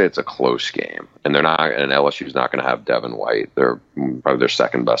LSU, and let's say it's a close game, and LSU's not going to have Devin White, they're probably their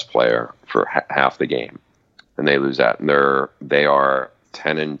second best player for half the game, and they lose that, and they are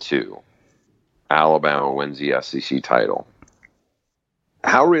 10-2. Alabama wins the SEC title.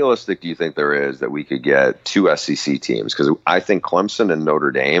 How realistic do you think there is that we could get 2 SEC teams? Because I think Clemson and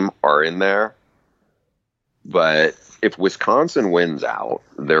Notre Dame are in there. But if Wisconsin wins out,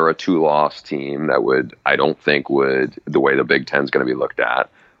 they're a 2-loss team that I don't think the way the Big Ten is going to be looked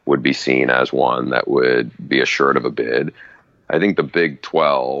at, would be seen as one that would be assured of a bid. I think the Big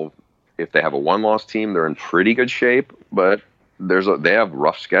 12, if they have a 1-loss team, they're in pretty good shape. But they have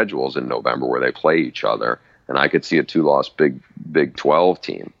rough schedules in November where they play each other. And I could see a 2-loss Big 12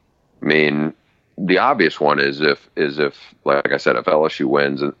 team. I mean, the obvious one is if, like I said, if LSU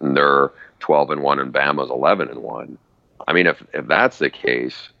wins and they're 12-1 and Bama's 11-1. I mean, if that's the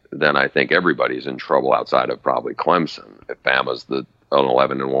case, then I think everybody's in trouble outside of probably Clemson. If Bama's the an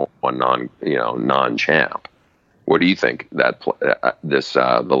 11-1 non-champ. What do you think that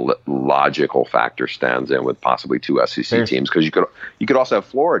the logical factor stands in with possibly two SEC teams? Because you could also have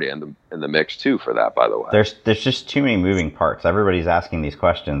Florida in the mix too for that. By the way, there's just too many moving parts. Everybody's asking these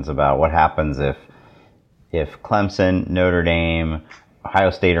questions about what happens if Clemson, Notre Dame,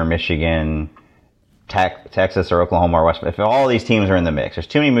 Ohio State or Michigan, Texas or Oklahoma or West. If all these teams are in the mix, there's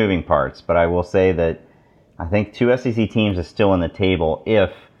too many moving parts. But I will say that I think two SEC teams is still in the table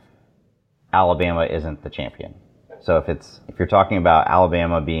if Alabama isn't the champion. So if you're talking about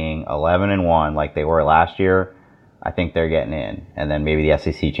Alabama being 11-1 like they were last year, I think they're getting in. And then maybe the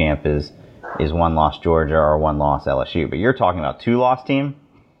SEC champ is one loss Georgia or one loss LSU. But you're talking about 2-loss team?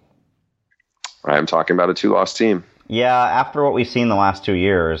 I'm talking about a 2-loss team. Yeah, after what we've seen the last 2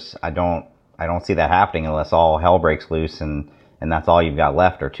 years, I don't see that happening unless all hell breaks loose and that's all you've got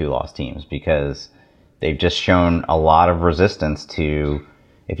left are 2-loss teams, because they've just shown a lot of resistance to.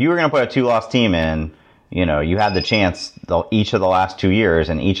 If you were going to put a 2-loss team in, you had the chance each of the last 2 years,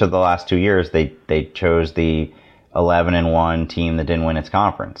 and each of the last 2 years they chose the 11-1 team that didn't win its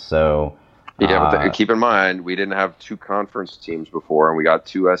conference. So yeah, but keep in mind we didn't have 2 conference teams before, and we got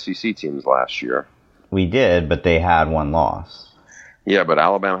 2 SEC teams last year. We did, but they had 1 loss. Yeah, but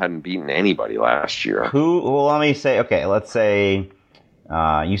Alabama hadn't beaten anybody last year. Well, let me say. Okay, let's say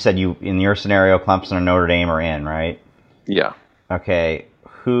you said in your scenario, Clemson or Notre Dame are in, right? Yeah. Okay,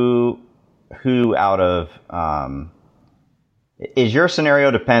 who out of is your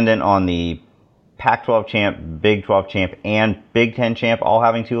scenario dependent on the Pac-12 champ, Big 12 champ, and Big 10 champ all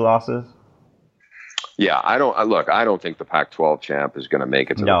having 2 losses? Yeah, I don't think the Pac-12 champ is going to make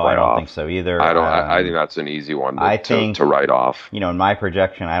it to the playoff. No, I don't think so either. I think that's an easy one to write off. In my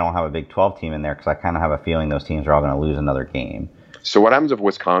projection, I don't have a Big 12 team in there because I kind of have a feeling those teams are all going to lose another game. So what happens if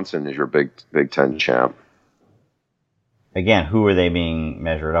Wisconsin is your Big 10 champ? Again, who are they being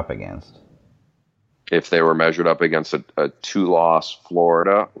measured up against? If they were measured up against a 2-loss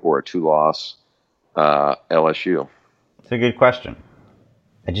Florida or a 2-loss LSU? It's a good question.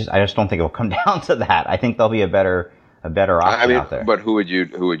 I just don't think it will come down to that. I think there'll be a better option out there. But who would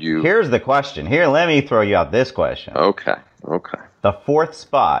you? Here's the question. Here, let me throw you out this question. Okay. The 4th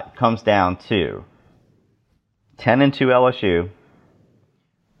spot comes down to 10-2 LSU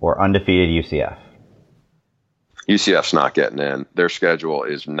or undefeated UCF. UCF's not getting in. Their schedule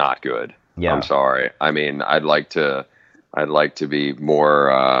is not good. Yeah. I'm sorry. I mean, I'd like to be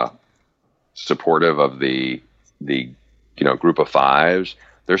more supportive of the group of 5s.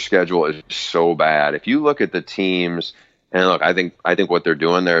 Their schedule is so bad. If you look at the teams, and look, I think what they're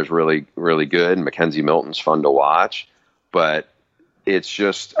doing there is really, really good. And Mackenzie Milton's fun to watch, but it's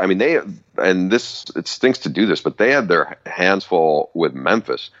just, I mean, it stinks to do this, but they had their hands full with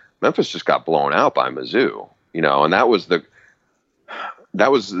Memphis. Memphis just got blown out by Mizzou, and that was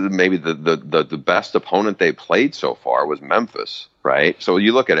maybe the best opponent they played so far was Memphis, right? So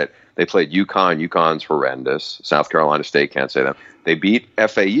you look at it, they played UConn. UConn's horrendous. South Carolina State, can't say that. They beat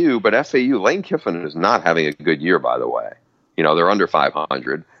FAU, but FAU, Lane Kiffin is not having a good year, by the way. They're under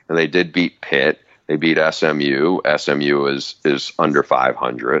 500, and they did beat Pitt. They beat SMU. SMU is under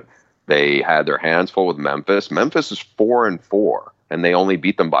 500. They had their hands full with Memphis. Memphis is 4-4, and they only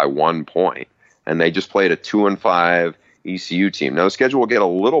beat them by 1 point. And they just played a 2-5 ECU team. Now the schedule will get a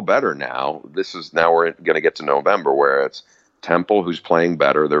little better now. Now we're going to get to November, where it's Temple, who's playing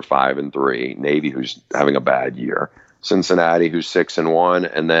better. They're 5-3. Navy, who's having a bad year. Cincinnati, who's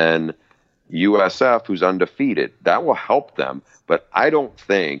 6-1, and then USF, who's undefeated. That will help them, but I don't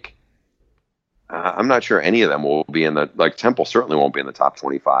think. I'm not sure any of them will be in Temple certainly won't be in the top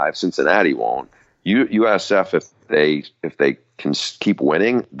 25. Cincinnati won't. USF, if they can keep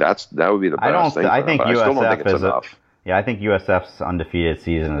winning, that would be the best thing. I think USF I still don't think it's enough. Yeah, I think USF's undefeated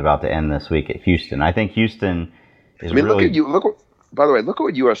season is about to end this week at Houston. I think Houston is really. By the way, look at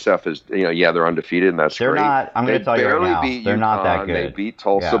what USF is. They're undefeated, and that's they're great. Not. I'm going to tell you right now, they're not that good. They beat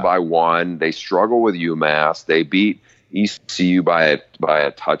Tulsa by 1. They struggle with UMass. They beat ECU by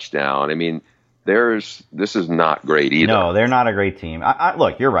a touchdown. I mean, this is not great either. No, they're not a great team.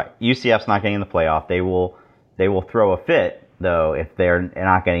 Look, you're right. UCF's not getting in the playoff. They will throw a fit though if they're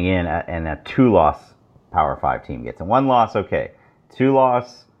not getting in, and a 2-loss Power 5 team gets in. 1 loss, okay.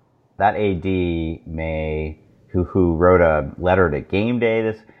 2-loss. That AD who wrote a letter to Game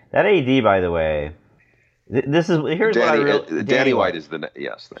Day. That AD, by the way, Danny White is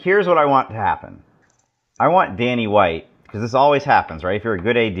yes. Here's what I want to happen. I want Danny White, because this always happens, right? If you're a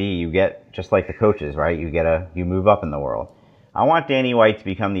good AD, you get just like the coaches, right? You move up in the world. I want Danny White to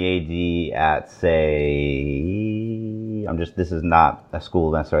become the AD at, say, this is not a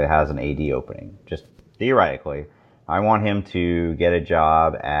school necessarily that has an AD opening. Just theoretically, I want him to get a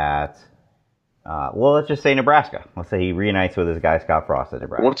job at, let's just say Nebraska. Let's say he reunites with his guy Scott Frost at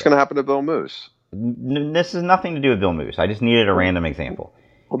Nebraska. What's going to happen to Bill Moose? This has nothing to do with Bill Moose. I just needed a random example.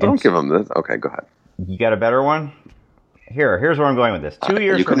 Well, don't give him this. Okay, go ahead. You got a better one? Here's where I'm going with this. 2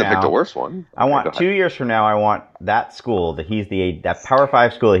 years you from now, couldn't have picked a worse one. I want 2 years from now. I want that school that he's that Power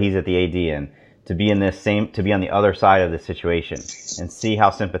 5 school that he's at the AD in to be to be on the other side of the situation and see how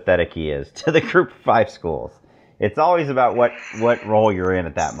sympathetic he is to the Group 5 schools. It's always about what role you're in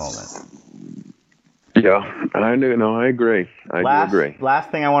at that moment. Yeah, I do. No, I agree. I do agree.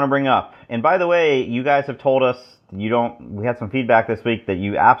 Last thing I want to bring up, and by the way, you guys have told us we had some feedback this week that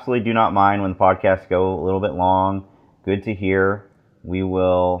you absolutely do not mind when the podcasts go a little bit long. Good to hear. We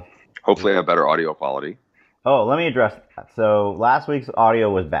will hopefully have better audio quality. Oh, let me address that. So last week's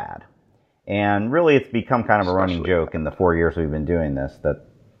audio was bad. And really it's become kind of a running joke in the 4 years we've been doing this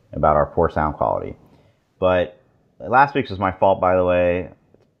about our poor sound quality. But last week's was my fault, by the way.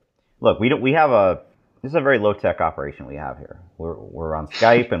 Look, this is a very low-tech operation we have here. We're on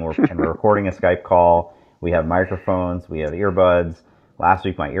Skype and we're recording a Skype call. We have microphones, we have earbuds. Last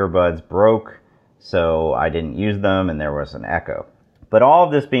week my earbuds broke, so I didn't use them and there was an echo. But all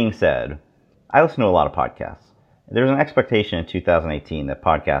of this being said, I listen to a lot of podcasts. There's an expectation in 2018 that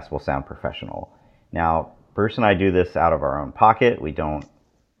podcasts will sound professional. Now, Bruce and I do this out of our own pocket. We don't,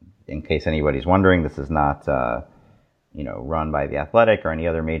 in case anybody's wondering, this is not run by The Athletic or any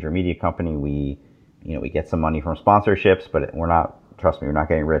other major media company. We get some money from sponsorships, but we're not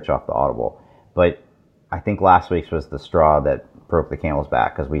getting rich off the Audible. But I think last week's was the straw that broke the camel's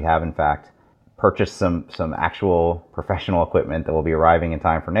back, because we have in fact purchased some actual professional equipment that will be arriving in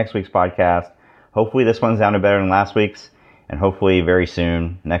time for next week's podcast. Hopefully this one sounded better than last week's, and hopefully very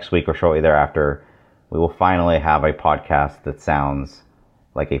soon, next week or shortly thereafter, we will finally have a podcast that sounds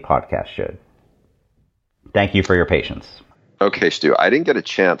like a podcast should. Thank you for your patience. Okay, Stu, I didn't get a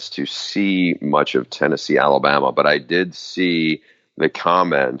chance to see much of Tennessee, Alabama, but I did see the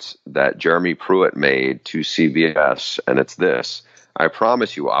comment that Jeremy Pruitt made to CBS, and it's this: I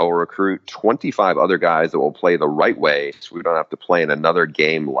promise you, I will recruit 25 other guys that will play the right way so we don't have to play in another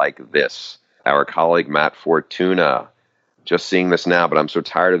game like this. Our colleague Matt Fortuna, just seeing this now, but I'm so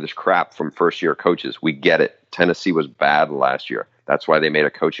tired of this crap from first-year coaches. We get it. Tennessee was bad last year. That's why they made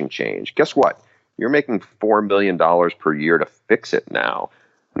a coaching change. Guess what? You're making $4 million per year to fix it now,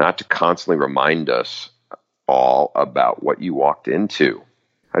 not to constantly remind us all about what you walked into.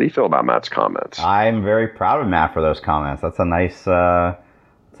 How do you feel about Matt's comments? I'm very proud of Matt for those comments. That's a nice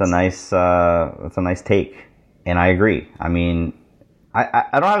take, and I agree. I mean, I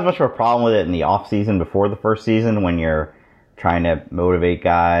don't have as much of a problem with it in the off season before the first season when you're trying to motivate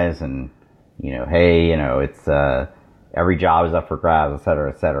guys and it's every job is up for grabs, et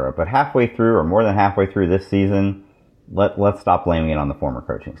cetera, et cetera. But halfway through, or more than halfway through this season, let's stop blaming it on the former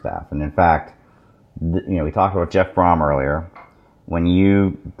coaching staff. And in fact, we talked about Jeff Brom earlier. When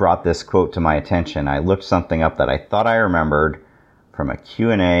you brought this quote to my attention, I looked something up that I thought I remembered from a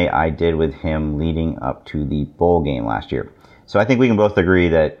Q&A I did with him leading up to the bowl game last year. So I think we can both agree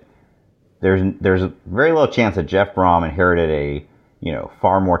that there's a very low chance that Jeff Brom inherited a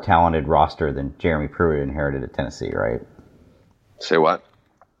far more talented roster than Jeremy Pruitt inherited at Tennessee, right? Say what?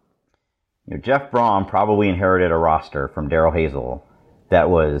 Jeff Brom probably inherited a roster from Darrell Hazel that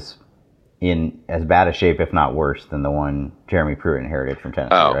was in as bad a shape, if not worse, than the one Jeremy Pruitt inherited from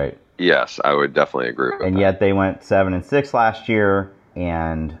Tennessee, right? Yes, I would definitely agree with that. And yet they went 7-6 last year,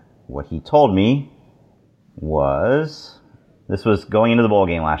 and what he told me was, this was going into the bowl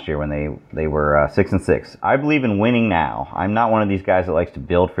game last year when they were 6-6. I believe in winning now. I'm not one of these guys that likes to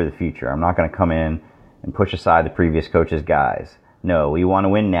build for the future. I'm not going to come in and push aside the previous coach's guys. No, we want to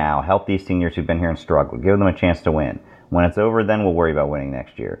win now. Help these seniors who've been here and struggled. Give them a chance to win. When it's over, then we'll worry about winning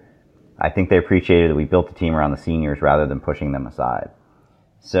next year. I think they appreciated that we built the team around the seniors rather than pushing them aside.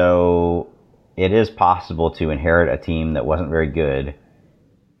 So it is possible to inherit a team that wasn't very good,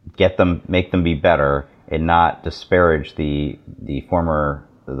 make them be better, and not disparage the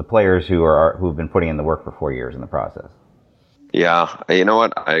players who've been putting in the work for 4 years in the process. Yeah, you know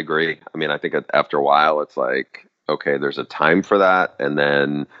what? I agree. I mean, I think after a while, it's like, okay, there's a time for that, and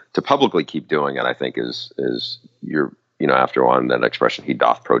then to publicly keep doing it, I think is you're after one, that expression, he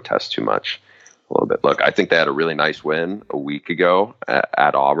doth protest too much a little bit. Look, I think they had a really nice win a week ago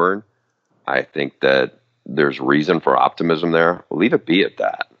at Auburn. I think that there's reason for optimism there. Leave it be at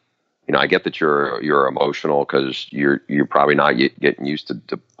that. I get that you're emotional because you're probably not getting used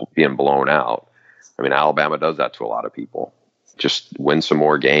to being blown out. I mean, Alabama does that to a lot of people. Just win some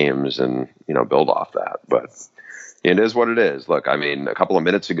more games and build off that. But It is what it is. Look, I mean, a couple of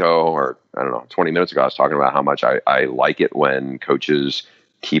minutes ago, or I don't know, 20 minutes ago, I was talking about how much I like it when coaches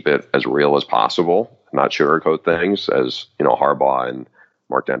keep it as real as possible, not sugarcoat things, as Harbaugh and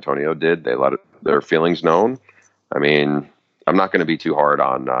Mark D'Antonio did. They let their feelings known. I mean, I'm not going to be too hard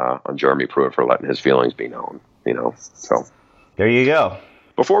on Jeremy Pruitt for letting his feelings be known. So there you go.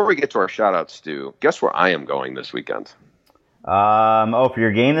 Before we get to our shout outs, Stu, guess where I am going this weekend? For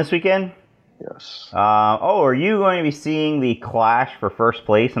your game this weekend? Yes. Are you going to be seeing the clash for first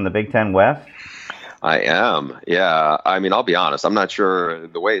place in the Big Ten West? I am. Yeah. I mean, I'll be honest. I'm not sure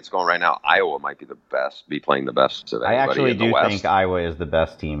the way it's going right now. Iowa might be playing the best of anybody I actually in the do West. think Iowa is the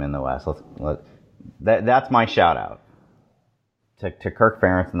best team in the West. That's my shout out to Kirk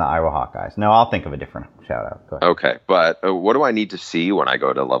Ferentz and the Iowa Hawkeyes. No, I'll think of a different shout out. Go ahead. Okay, but what do I need to see when I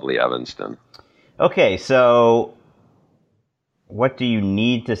go to lovely Evanston? Okay, so what do you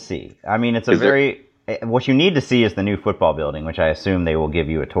need to see? I mean, what you need to see is the new football building, which I assume they will give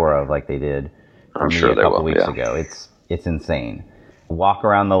you a tour of, like they did for me a couple weeks ago. It's insane. Walk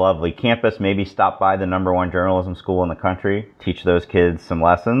around the lovely campus, maybe stop by the #1 journalism school in the country, teach those kids some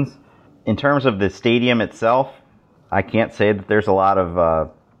lessons. In terms of the stadium itself, I can't say that there's a lot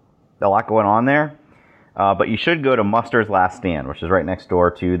going on there, but you should go to Muster's Last Stand, which is right next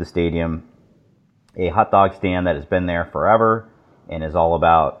door to the stadium, a hot dog stand that has been there forever and is all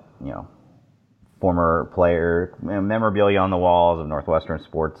about former player memorabilia on the walls of Northwestern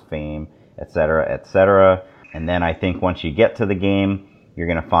sports fame, etc., etc. And then I think once you get to the game, you're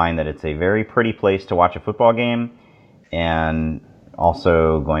going to find that it's a very pretty place to watch a football game, and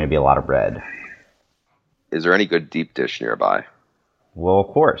also going to be a lot of bread. Is there any good deep dish nearby? Well,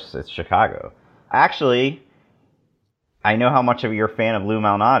 of course, it's Chicago. Actually, I know how much of you're a fan of Lou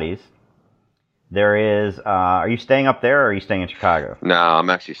Malnati's. There is, are you staying up there or are you staying in Chicago? No, I'm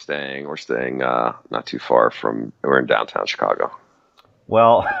actually staying. We're staying not too far we're in downtown Chicago.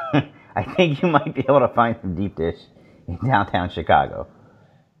 Well, I think you might be able to find some deep dish in downtown Chicago.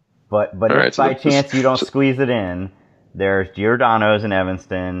 But if by chance you don't squeeze it in, there's Giordano's in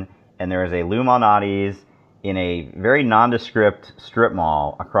Evanston, and there is a Lou Malnati's in a very nondescript strip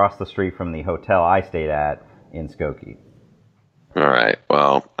mall across the street from the hotel I stayed at in Skokie. All right.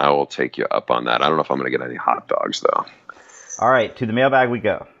 Well, I will take you up on that. I don't know if I'm going to get any hot dogs, though. All right. To the mailbag we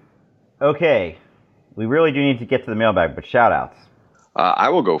go. Okay. We really do need to get to the mailbag, but shout-outs. I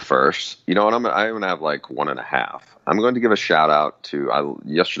will go first. You know what? I'm going to have like 1.5. I'm going to give a shout-out to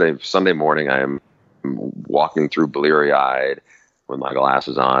yesterday, Sunday morning, I am walking through bleary-eyed with my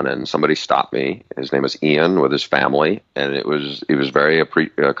glasses on, and somebody stopped me. His name was Ian with his family, and he was very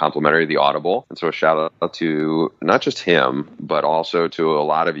complimentary of the Audible. And so a shout out to not just him, but also to a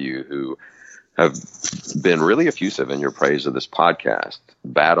lot of you who have been really effusive in your praise of this podcast.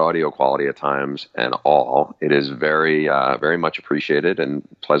 Bad audio quality at times and all. It is very, very much appreciated and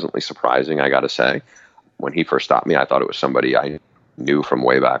pleasantly surprising, I got to say. When he first stopped me, I thought it was somebody I knew from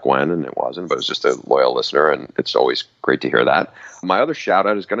way back when, and it wasn't, but it was just a loyal listener, and it's always great to hear that. My other shout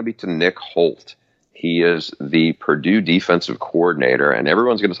out is going to be to Nick Holt. He is the Purdue defensive coordinator, and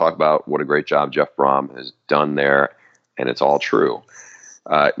everyone's going to talk about what a great job Jeff Brom has done there, and it's all true.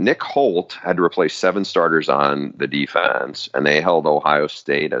 Nick Holt had to replace 7 starters on the defense, and they held Ohio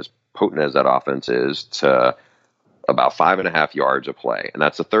State, as potent as that offense is, to about 5.5 yards a play. And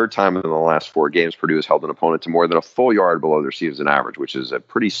that's the third time in the last 4 games Purdue has held an opponent to more than a full yard below their season average, which is a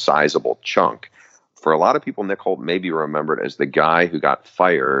pretty sizable chunk. For a lot of people, Nick Holt may be remembered as the guy who got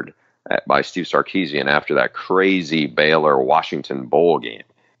fired by Steve Sarkisian after that crazy Baylor-Washington bowl game.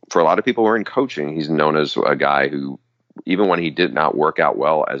 For a lot of people who are in coaching, he's known as a guy who, even when he did not work out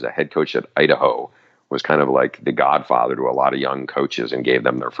well as a head coach at Idaho, was kind of like the godfather to a lot of young coaches and gave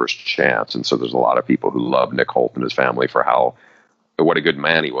them their first chance. And so there's a lot of people who love Nick Holt and his family for what a good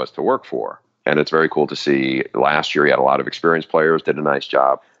man he was to work for. And it's very cool to see. Last year he had a lot of experienced players, did a nice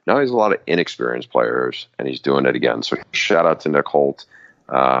job. Now he has a lot of inexperienced players, and he's doing it again. So shout out to Nick Holt.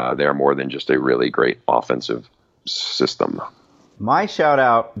 They're more than just a really great offensive system. My shout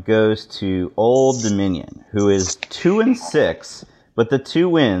out goes to Old Dominion, who is 2-6, but the 2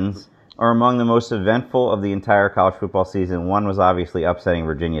 wins are among the most eventful of the entire college football season. One was obviously upsetting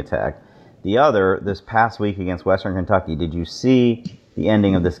Virginia Tech. The other, this past week against Western Kentucky. Did you see the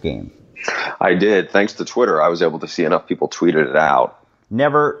ending of this game? I did. Thanks to Twitter, I was able to see enough people tweeted it out.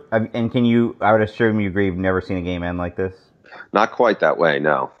 Never, and I would assume you agree, you've never seen a game end like this? Not quite that way,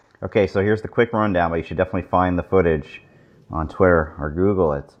 no. Okay, so here's the quick rundown, but you should definitely find the footage on Twitter or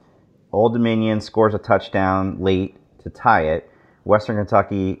Google it. Old Dominion scores a touchdown late to tie it. Western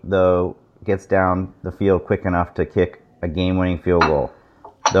Kentucky, though, gets down the field quick enough to kick a game-winning field goal.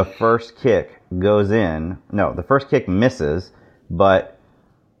 the first kick goes in. No, the first kick misses, but,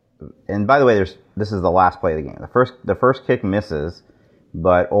 and by the way, this is the last play of the game. The first kick misses,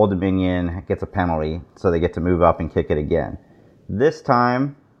 but Old Dominion gets a penalty, so they get to move up and kick it again. This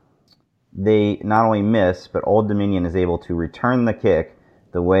time, they not only miss, but Old Dominion is able to return the kick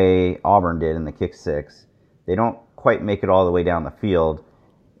the way Auburn did in the kick six. They don't quite make it all the way down the field.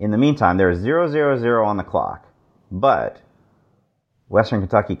 In the meantime, there's 0-0-0 on the clock, but Western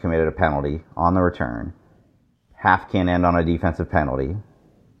Kentucky committed a penalty on the return. Half can end on a defensive penalty.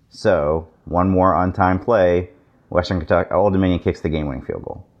 So, one more untimed play, Old Dominion kicks the game-winning field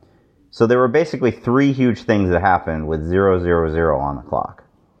goal. So there were basically three huge things that happened with 0-0-0 on the clock.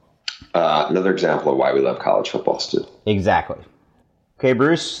 Another example of why we love college football, Stu. Exactly. Okay,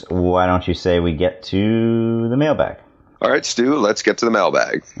 Bruce, why don't you say we get to the mailbag? All right, Stu, let's get to the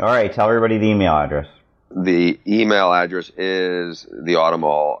mailbag. All right, tell everybody the email address. The email address is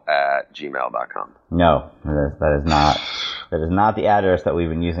theaudible@gmail.com. No, that is not the address that we've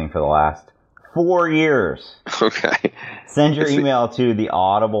been using for the last 4 years. Okay. Send your email to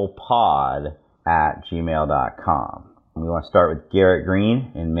theaudiblepod@gmail.com. We want to start with Garrett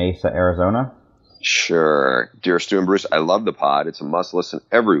Green in Mesa, Arizona. Sure. Dear Stu and Bruce, I love the pod. It's a must listen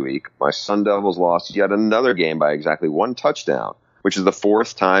every week. My Sun Devils lost yet another game by exactly one touchdown, which is the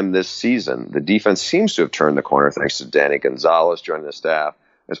fourth time this season. The defense seems to have turned the corner thanks to Danny Gonzalez joining the staff,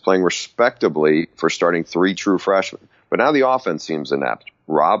 is playing respectably for starting 3 true freshmen. But now the offense seems inept.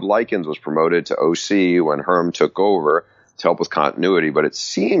 Rob Likens was promoted to OC when Herm took over to help with continuity, but it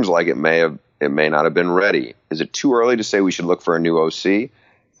seems like it may not have been ready. Is it too early to say we should look for a new OC?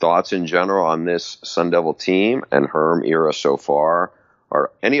 Thoughts in general on this Sun Devil team and Herm era so far?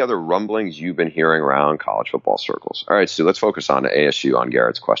 Or any other rumblings you've been hearing around college football circles? All right, Stu, let's focus on ASU on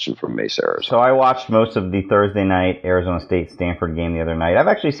Garrett's question from Mesa, Arizona. So I watched most of the Thursday night Arizona State-Stanford game the other night. I've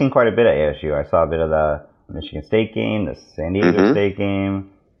actually seen quite a bit of ASU. I saw a bit of the Michigan State game, the San Diego State game.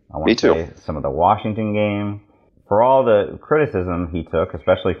 I want to say some of the Washington game. For all the criticism he took,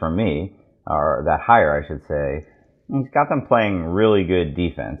 especially from me, or that hire, I should say, he's got them playing really good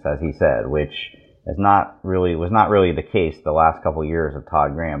defense, as he said, which was not really the case the last couple of years of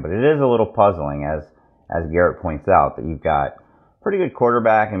Todd Graham. But it is a little puzzling, as Garrett points out, that you've got pretty good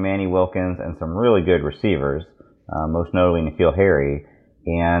quarterback in Manny Wilkins and some really good receivers, most notably N'Keal Harry.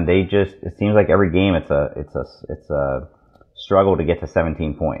 And it seems like every game it's a struggle to get to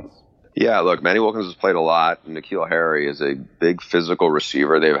 17 points. Yeah, look, Manny Wilkins has played a lot. N'Keal Harry is a big physical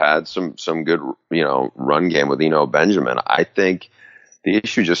receiver. They've had some good, run game with Eno Benjamin. I think the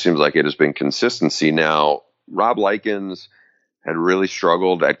issue just seems like it has been consistency. Now, Rob Likens had really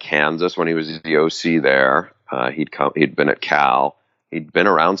struggled at Kansas when he was the OC there. He'd been at Cal. He'd been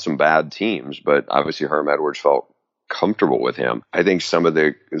around some bad teams, but obviously Herm Edwards felt comfortable with him. I think some of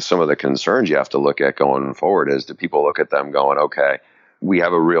the concerns you have to look at going forward is, do people look at them going, okay, we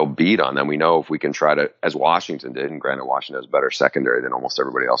have a real beat on them. We know if we can try to, as Washington did, and granted Washington has better secondary than almost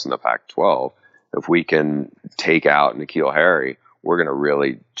everybody else in the Pac-12, if we can take out N'Keal Harry, we're going to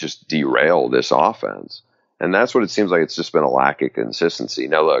really just derail this offense. And that's what it seems like. It's just been a lack of consistency.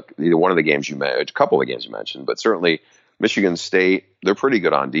 Now, look, one of the games you mentioned, a couple of the games you mentioned, but certainly Michigan State, they're pretty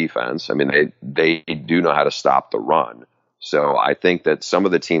good on defense. I mean, they do know how to stop the run. So I think that some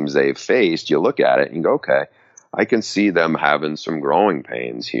of the teams they've faced, you look at it and you go, okay, I can see them having some growing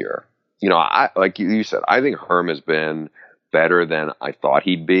pains here. Like you said, I think Herm has been better than I thought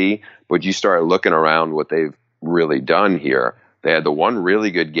he'd be. But you start looking around what they've really done here. They had the one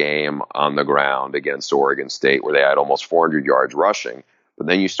really good game on the ground against Oregon State where they had almost 400 yards rushing. But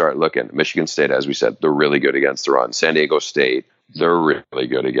then you start looking, Michigan State, as we said, they're really good against the run. San Diego State, they're really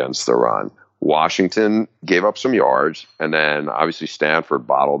good against the run. Washington gave up some yards, and then obviously Stanford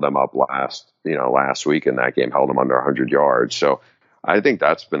bottled them up last week in that game, held them under 100 yards. So I think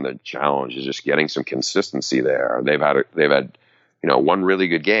that's been the challenge, is just getting some consistency there. They've had one really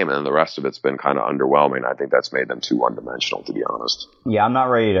good game, and then the rest of it's been kind of underwhelming. I think that's made them too one-dimensional, to be honest. Yeah, I'm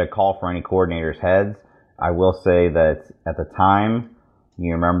not ready to call for any coordinators' heads. I will say that at the time,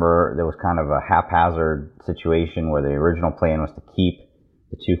 you remember there was kind of a haphazard situation where the original plan was to keep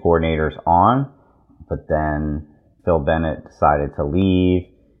the two coordinators on, but then Phil Bennett decided to leave,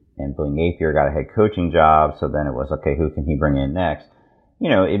 and Billy Napier got a head coaching job, so then it was, okay, who can he bring in next?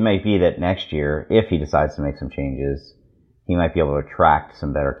 It might be that next year, if he decides to make some changes, he might be able to attract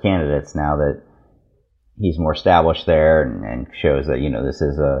some better candidates now that he's more established there and shows that,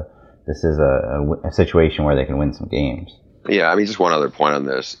 this is a situation where they can win some games. Yeah, I mean, just one other point on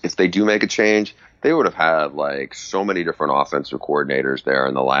this. If they do make a change, they would have had so many different offensive coordinators there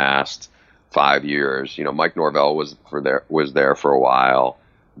in the last 5 years. Mike Norvell was there for a while.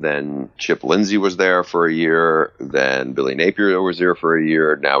 Then Chip Lindsey was there for a year. Then Billy Napier was there for a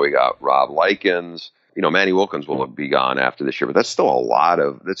year. Now we got Rob Likens. Manny Wilkins will be gone after this year, but that's still a lot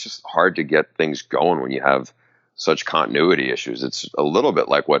of. It's just hard to get things going when you have such continuity issues. It's a little bit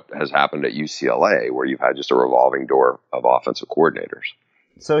like what has happened at UCLA, where you've had just a revolving door of offensive coordinators.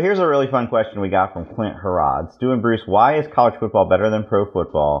 So here's a really fun question we got from Clint Harrod. Stu and Bruce, why is college football better than pro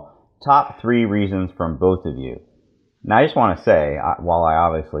football? Top 3 reasons from both of you. Now, I just want to say, while I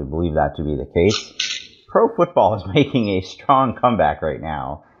obviously believe that to be the case, pro football is making a strong comeback right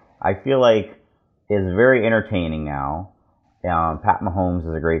now. I feel like it's very entertaining now. Pat Mahomes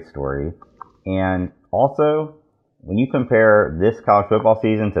is a great story. And also, when you compare this college football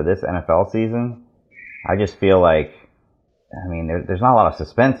season to this NFL season, I just feel like, there's not a lot of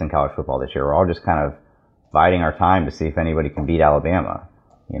suspense in college football this year. We're all just kind of biding our time to see if anybody can beat Alabama.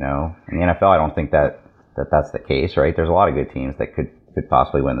 In the NFL, I don't think that's the case, right? There's a lot of good teams that could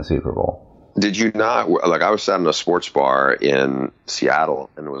possibly win the Super Bowl. Did you not, I was sat in a sports bar in Seattle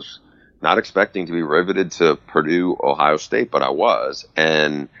and was not expecting to be riveted to Purdue, Ohio State, but I was.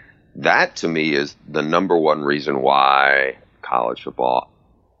 And that to me is the number one reason why college football,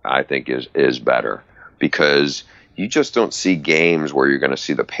 I think, is better, because you just don't see games where you're going to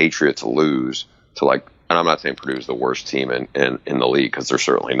see the Patriots lose to and I'm not saying Purdue's the worst team in the league, because they're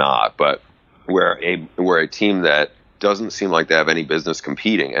certainly not, but where a team that doesn't seem like they have any business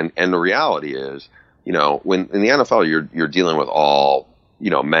competing. And the reality is, when in the NFL, you're dealing with all,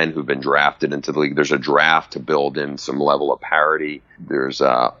 men who've been drafted into the league. There's a draft to build in some level of parity. There's,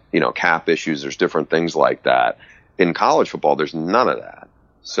 cap issues. There's different things like that. In college football, there's none of that.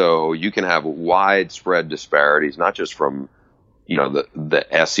 So you can have widespread disparities, not just from, the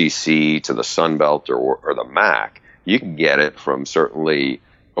SEC to the Sun Belt or the MAC. You can get it from certainly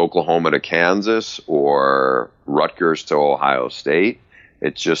Oklahoma to Kansas or Rutgers to Ohio State.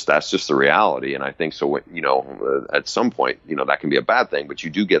 That's just the reality. And I think so, at some point, that can be a bad thing, but you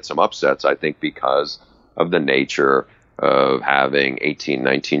do get some upsets, I think, because of the nature of having 18,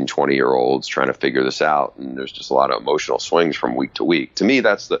 19, 20-year-olds trying to figure this out. And there's just a lot of emotional swings from week to week. To me,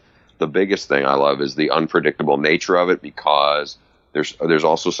 that's the biggest thing I love, is the unpredictable nature of it, because there's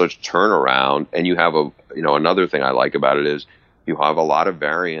also such turnaround. And you have another thing I like about it is you have a lot of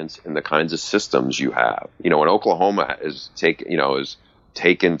variance in the kinds of systems you have. When Oklahoma is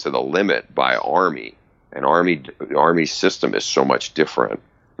taken to the limit by Army, and Army's system is so much different,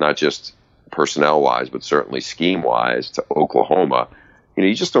 not just personnel-wise, but certainly scheme-wise, to Oklahoma.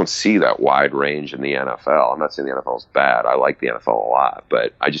 You just don't see that wide range in the NFL. I'm not saying the NFL is bad. I like the NFL a lot,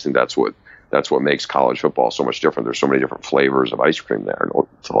 but I just think that's what makes college football so much different. There's so many different flavors of ice cream there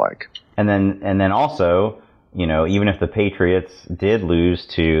to like. And then also, even if the Patriots did lose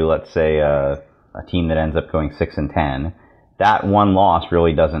to, let's say, a team that ends up going 6-10, that one loss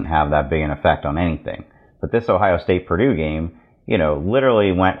really doesn't have that big an effect on anything. But this Ohio State-Purdue game,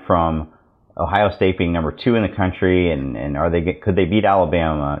 literally went from Ohio State being number 2 in the country, and could they beat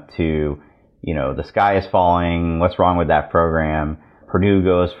Alabama, to, the sky is falling, what's wrong with that program? Purdue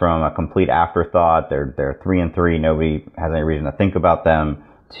goes from a complete afterthought, they're 3-3, nobody has any reason to think about them,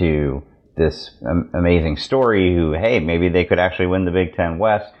 to this amazing story who, hey, maybe they could actually win the Big Ten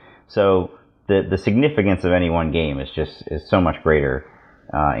West. So the significance of any one game is so much greater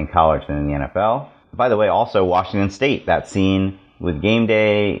in college than in the NFL. By the way, also Washington State, that scene with game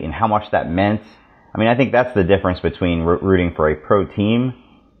day and how much that meant. I think that's the difference between rooting for a pro team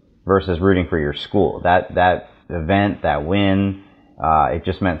versus rooting for your school. That event, that win, it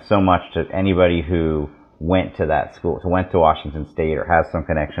just meant so much to anybody who went to that school, went to Washington State or has some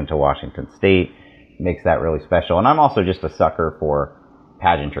connection to Washington State. Makes that really special. And I'm also just a sucker for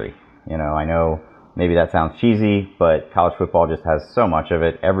pageantry. I know maybe that sounds cheesy, but college football just has so much of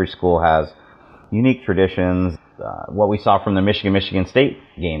it. Every school has unique traditions. What we saw from the Michigan State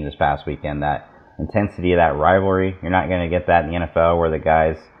game this past weekend, that intensity of that rivalry, you're not going to get that in the NFL, where the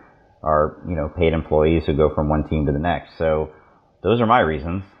guys are, paid employees who go from one team to the next. So those are my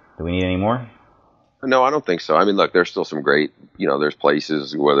reasons. Do we need any more? No, I don't think so. Look, there's still some great, there's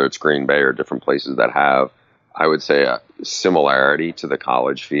places, whether it's Green Bay or different places, that have, I would say, a similarity to the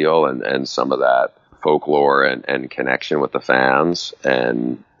college feel and some of that folklore and connection with the fans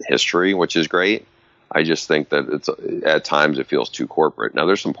and history, which is great. I just think that at times it feels too corporate. Now,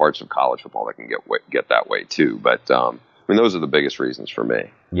 there's some parts of college football that can get that way too, but those are the biggest reasons for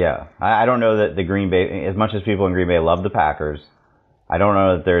me. Yeah, I don't know that the Green Bay, as much as people in Green Bay love the Packers, I don't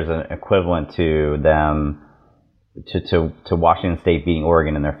know that there's an equivalent to them to Washington State beating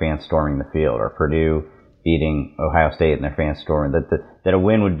Oregon and their fans storming the field, or Purdue beating Ohio State and their fans storming. That a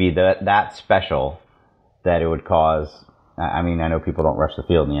win would be that special that it would cause I mean, I know people don't rush the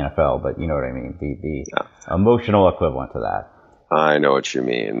field in the NFL, but you know what I mean. The emotional equivalent to that. I know what you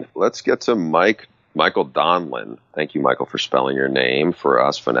mean. Let's get to Michael Donlin. Thank you, Michael, for spelling your name for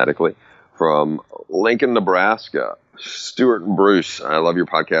us phonetically. From Lincoln, Nebraska. Stuart and Bruce, I love your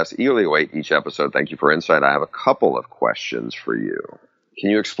podcast. Eagerly await each episode. Thank you for insight. I have a couple of questions for you. Can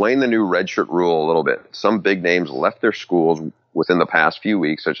you explain the new redshirt rule a little bit? Some big names left their schools within the past few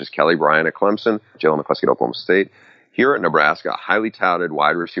weeks, such as Kelly Bryant at Clemson, Jalen McCluskey at Oklahoma State. Here at Nebraska, a highly touted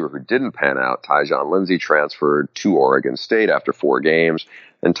wide receiver who didn't pan out, Tyjon Lindsey, transferred to Oregon State after 4 games,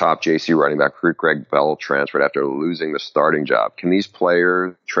 and top JC running back Greg Bell transferred after losing the starting job. Can these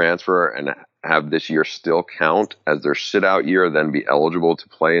players transfer and have this year still count as their sit-out year, then be eligible to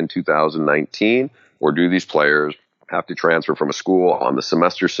play in 2019? Or do these players have to transfer from a school on the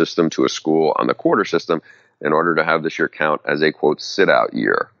semester system to a school on the quarter system in order to have this year count as a, quote, sit-out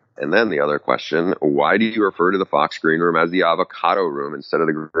year? And then the other question, why do you refer to the Fox Green Room as the avocado room instead of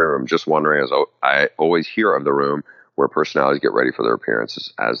the green room? Just wondering, as I always hear of the room where personalities get ready for their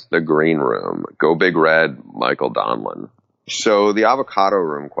appearances as the green room. Go Big Red, Michael Donlin. So the avocado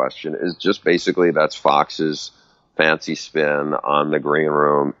room question is just basically that's Fox's fancy spin on the green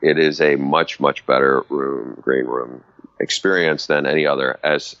room. It is a much, much better green room experience than any other.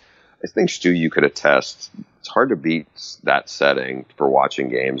 As I think, Stu, you could attest, it's hard to beat that setting for watching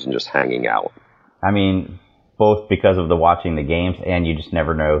games and just hanging out. I mean, both because of the watching the games, and you just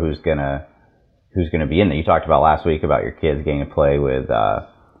never know who's gonna be in there. You talked about last week about your kids getting to play with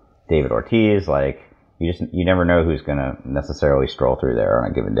David Ortiz. Like you never know who's gonna necessarily stroll through there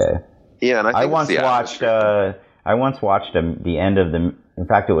on a given day. Yeah, and I once watched the end of in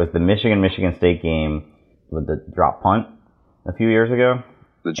fact, it was the Michigan State game with the drop punt a few years ago.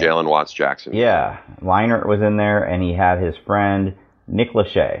 The Jalen Watts Jackson. Yeah. Leinart was in there, and he had his friend Nick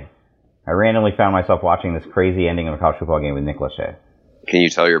Lachey. I randomly found myself watching this crazy ending of a college football game with Nick Lachey. Can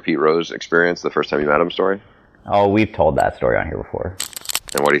you tell your Pete Rose experience the first time you met him story? Oh, we've told that story on here before.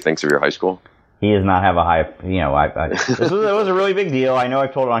 And what he thinks of your high school? He does not have a high, it was a really big deal. I know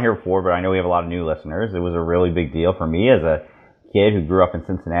I've told it on here before, but I know we have a lot of new listeners. It was a really big deal for me as a kid who grew up in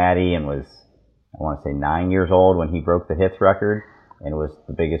Cincinnati and was, I want to say 9 years old when he broke the hits record. And it was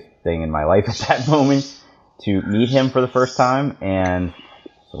the biggest thing in my life at that moment to meet him for the first time. And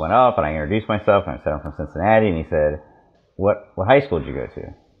so I went up and I introduced myself and I said I'm from Cincinnati. And he said, what high school did you go to?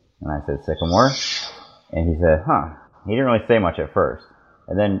 And I said, Sycamore. And he said, huh. He didn't really say much at first.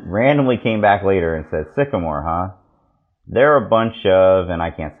 And then randomly came back later and said, Sycamore, huh? They're a bunch of, and I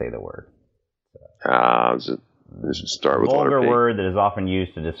can't say the word. This should start with a vulgar word that is often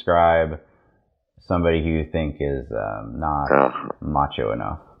used to describe somebody who you think is not macho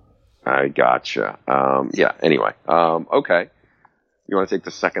enough. I gotcha. Yeah, anyway. Okay. You want to take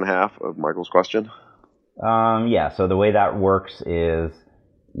the second half of Michael's question? Yeah, so the way that works is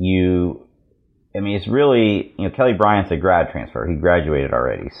it's really, Kelly Bryant's a grad transfer. He graduated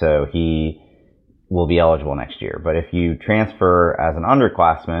already, so he will be eligible next year. But if you transfer as an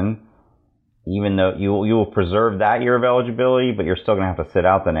underclassman, even though you will preserve that year of eligibility, but you're still going to have to sit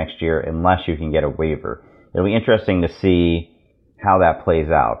out the next year unless you can get a waiver. It'll be interesting to see how that plays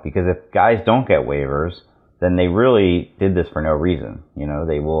out, because if guys don't get waivers, then they really did this for no reason.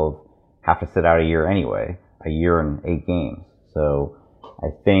 They will have to sit out a year anyway, a year and 8 games. So I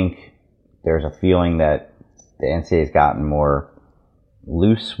think there's a feeling that the NCAA's gotten more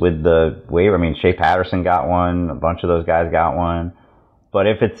loose with the waiver. I mean, Shea Patterson got one, a bunch of those guys got one. But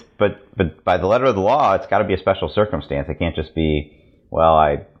but by the letter of the law, it's got to be a special circumstance. It can't just be, well,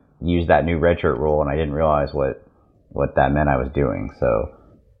 I used that new redshirt rule and I didn't realize what that meant I was doing. So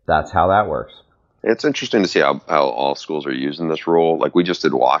that's how that works. It's interesting to see how all schools are using this rule. Like we just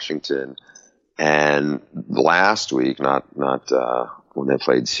did Washington, and last week, not when they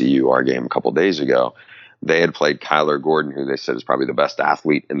played CU, our game a couple days ago, they had played Kyler Gordon, who they said is probably the best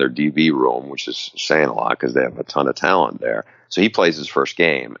athlete in their DB room, which is saying a lot because they have a ton of talent there. So he plays his first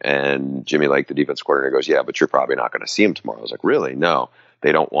game, and Jimmy Lake, the defense coordinator, goes, yeah, but you're probably not going to see him tomorrow. I was like, really? No,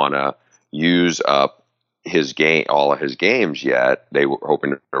 they don't want to use up all of his games yet. They were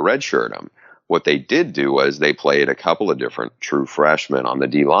hoping to redshirt him. What they did do was they played a couple of different true freshmen on the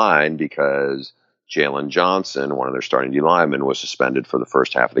D-line because Jalen Johnson, one of their starting D linemen, was suspended for the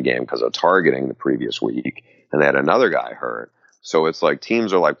first half of the game because of targeting the previous week, and they had another guy hurt. So it's like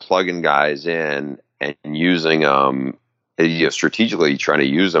teams are like plugging guys in and using them, strategically trying to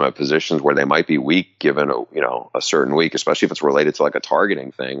use them at positions where they might be weak given a certain week, especially if it's related to like a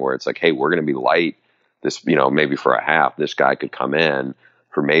targeting thing where it's like, hey, we're going to be light this, maybe for a half. This guy could come in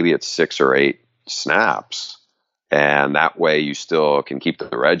for maybe it's 6 or 8 snaps, and that way you still can keep the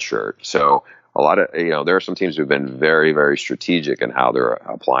red shirt. So a lot of, there are some teams who've been very, very strategic in how they're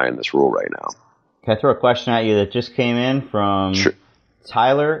applying this rule right now. Can I throw a question at you that just came in from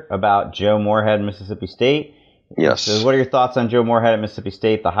Tyler about Joe Moorhead, Mississippi State? Yes. So what are your thoughts on Joe Moorhead at Mississippi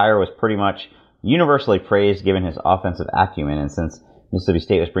State? The hire was pretty much universally praised given his offensive acumen, and since Mississippi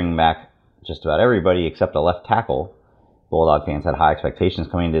State was bringing back just about everybody except a left tackle, Bulldog fans had high expectations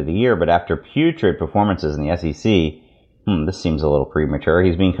coming into the year, but after putrid performances in the SEC, this seems a little premature.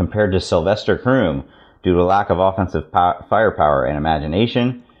 He's being compared to Sylvester Croom due to a lack of offensive firepower and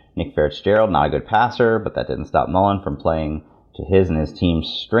imagination. Nick Fitzgerald, not a good passer, but that didn't stop Mullen from playing to his and his team's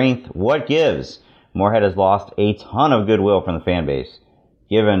strength. What gives? Moorhead has lost a ton of goodwill from the fan base,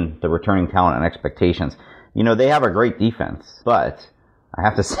 given the returning talent and expectations. They have a great defense, but I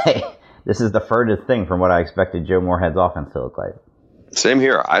have to say, this is the furthest thing from what I expected Joe Moorhead's offense to look like. Same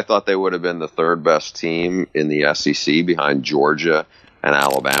here. I thought they would have been the third best team in the SEC behind Georgia and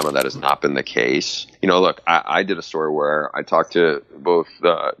Alabama. That has not been the case. Look, I did a story where I talked to both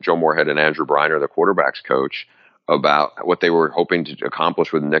Joe Moorhead and Andrew Briner, the quarterback's coach, about what they were hoping to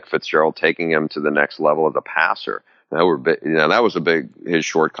accomplish with Nick Fitzgerald, taking him to the next level as a passer. That was his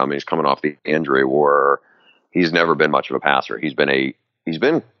shortcomings coming off the injury, where he's never been much of a passer. He's been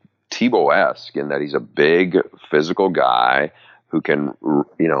Tebow-esque in that he's a big physical guy who can,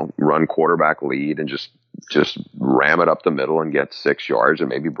 run quarterback lead and just ram it up the middle and get 6 yards and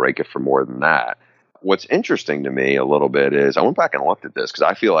maybe break it for more than that. What's interesting to me a little bit is I went back and looked at this because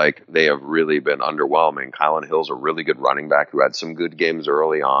I feel like they have really been underwhelming. Kylan Hill's a really good running back who had some good games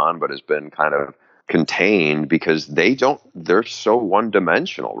early on, but has been kind of contained because they're so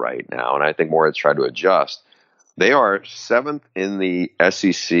one-dimensional right now. And I think Moorhead's tried to adjust. They are 7th in the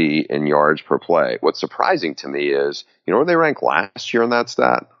SEC in yards per play. What's surprising to me is, where they ranked last year in that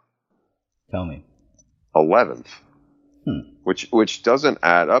stat? Tell me. 11th, which doesn't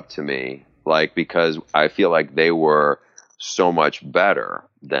add up to me, because I feel like they were so much better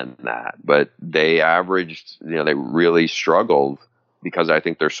than that. But they averaged, they really struggled because I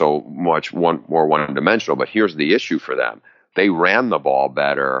think they're so much more one-dimensional. But here's the issue for them. They ran the ball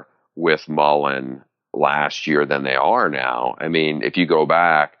better with Mullen last year than they are now. I mean, if you go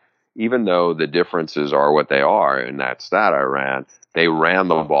back, even though the differences are what they are in that stat I ran, they ran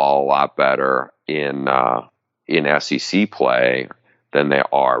the ball a lot better in SEC play than they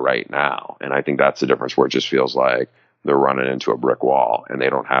are right now. And I think that's the difference, where it just feels like they're running into a brick wall and they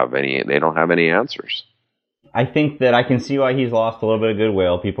don't have any answers. I think that I can see why he's lost a little bit of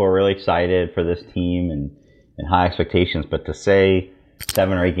goodwill. People are really excited for this team and high expectations, but to say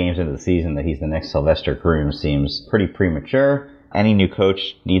 7 or 8 games into the season that he's the next Sylvester Croom seems pretty premature. Any new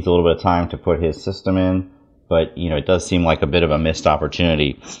coach needs a little bit of time to put his system in, but it does seem like a bit of a missed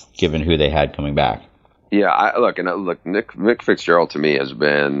opportunity given who they had coming back. Yeah, Nick Fitzgerald to me has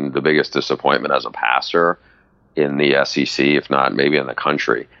been the biggest disappointment as a passer in the SEC, if not maybe in the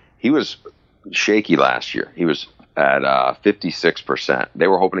country. He was shaky last year. He was at 56%. They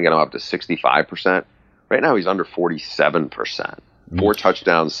were hoping to get him up to 65%. Right now he's under 47%. 4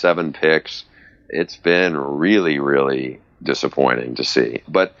 touchdowns, 7 picks. It's been really, really disappointing to see.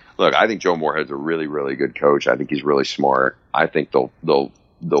 But look, I think Joe Moorhead's a really, really good coach. I think he's really smart. I think they'll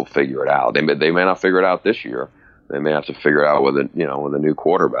figure it out. They may not figure it out this year. They may have to figure it out with a new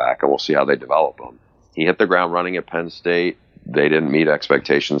quarterback, and we'll see how they develop him. He hit the ground running at Penn State. They didn't meet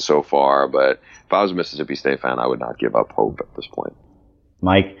expectations so far, but if I was a Mississippi State fan, I would not give up hope at this point.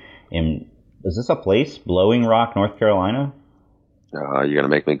 Mike, is this a place, Blowing Rock, North Carolina? You're going to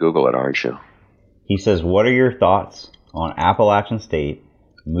make me Google it, aren't you? He says, what are your thoughts on Appalachian State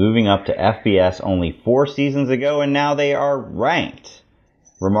moving up to FBS only 4 seasons ago, and now they are ranked?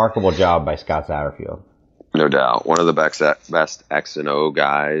 Remarkable job by Scott Satterfield. No doubt. One of the best X and O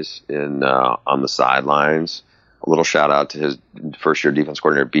guys on the sidelines. A little shout out to his first-year defense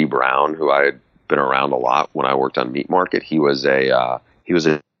coordinator, B. Brown, who I had been around a lot when I worked on Meat Market. He was a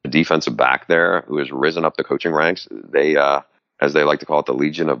defensive back there who has risen up the coaching ranks. They as they like to call it, the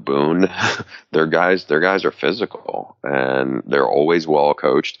Legion of Boone. Their guys are physical and they're always well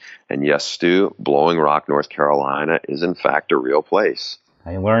coached. And yes, Stu, Blowing Rock, North Carolina is in fact a real place.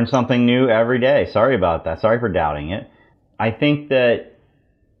 I learn something new every day. Sorry about that. Sorry for doubting it. I think that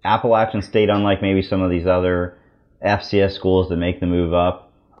Appalachian State, unlike maybe some of these other FCS schools that make the move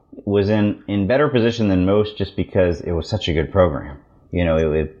up, was in better position than most just because it was such a good program. You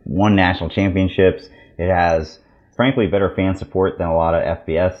know, it won national championships. It has, frankly, better fan support than a lot of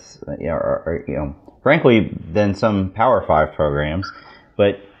FBS, frankly, than some Power 5 programs.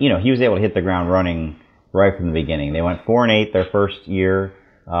 But, he was able to hit the ground running right from the beginning. They went 4-8 their first year,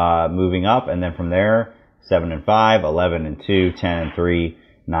 moving up, and then from there, 7-5, 11-2, 10-3,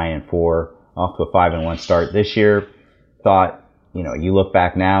 9-4. off to a 5-1 start this year. Thought, you look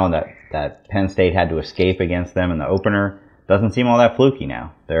back now and that Penn State had to escape against them in the opener. Doesn't seem all that fluky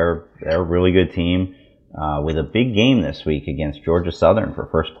now. They're a really good team with a big game this week against Georgia Southern for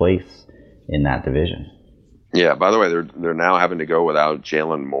first place in that division. Yeah, by the way, they're now having to go without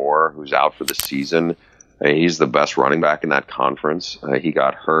Jalen Moore, who's out for the season. He's the best running back in that conference. He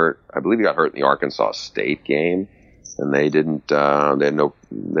got hurt. I believe he got hurt in the Arkansas State game, and they didn't. They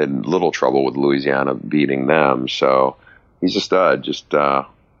had little trouble with Louisiana beating them. So he's a stud. I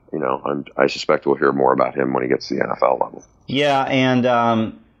suspect we'll hear more about him when he gets to the NFL level. Yeah, and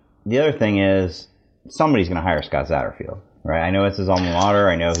the other thing is somebody's going to hire Scott Satterfield, right? I know it's his alma mater.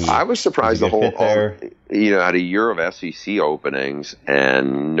 I know I was surprised had a year of SEC openings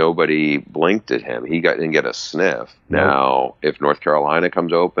and nobody blinked at him. He didn't get a sniff. Nope. Now, if North Carolina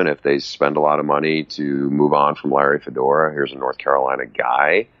comes open, if they spend a lot of money to move on from Larry Fedora, here's a North Carolina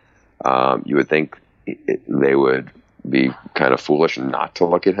guy. You would think they would be kind of foolish not to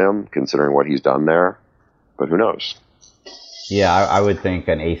look at him, considering what he's done there. But who knows? Yeah, I would think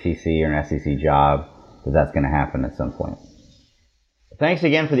an ACC or an SEC job, that's going to happen at some point. Thanks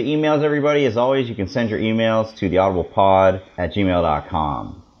again for the emails, everybody. As always, you can send your emails to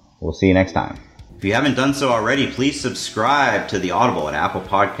theaudiblepod@gmail.com. We'll see you next time. If you haven't done so already, please subscribe to The Audible at Apple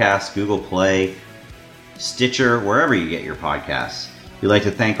Podcasts, Google Play, Stitcher, wherever you get your podcasts. We'd like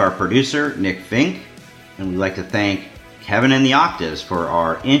to thank our producer, Nick Fink, and we'd like to thank Kevin and the Octaves for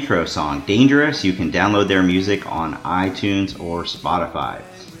our intro song, Dangerous. You can download their music on iTunes or Spotify.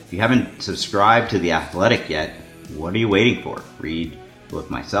 If you haven't subscribed to The Athletic yet, what are you waiting for? Read both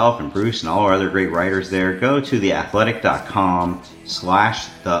myself and Bruce and all our other great writers there. Go to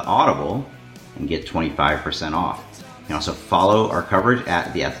theathletic.com/theaudible and get 25% off. You can also follow our coverage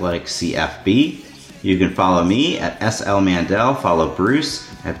at The Athletic CFB. You can follow me at SL Mandel. Follow Bruce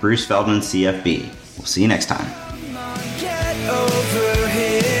at Bruce Feldman CFB. We'll see you next time.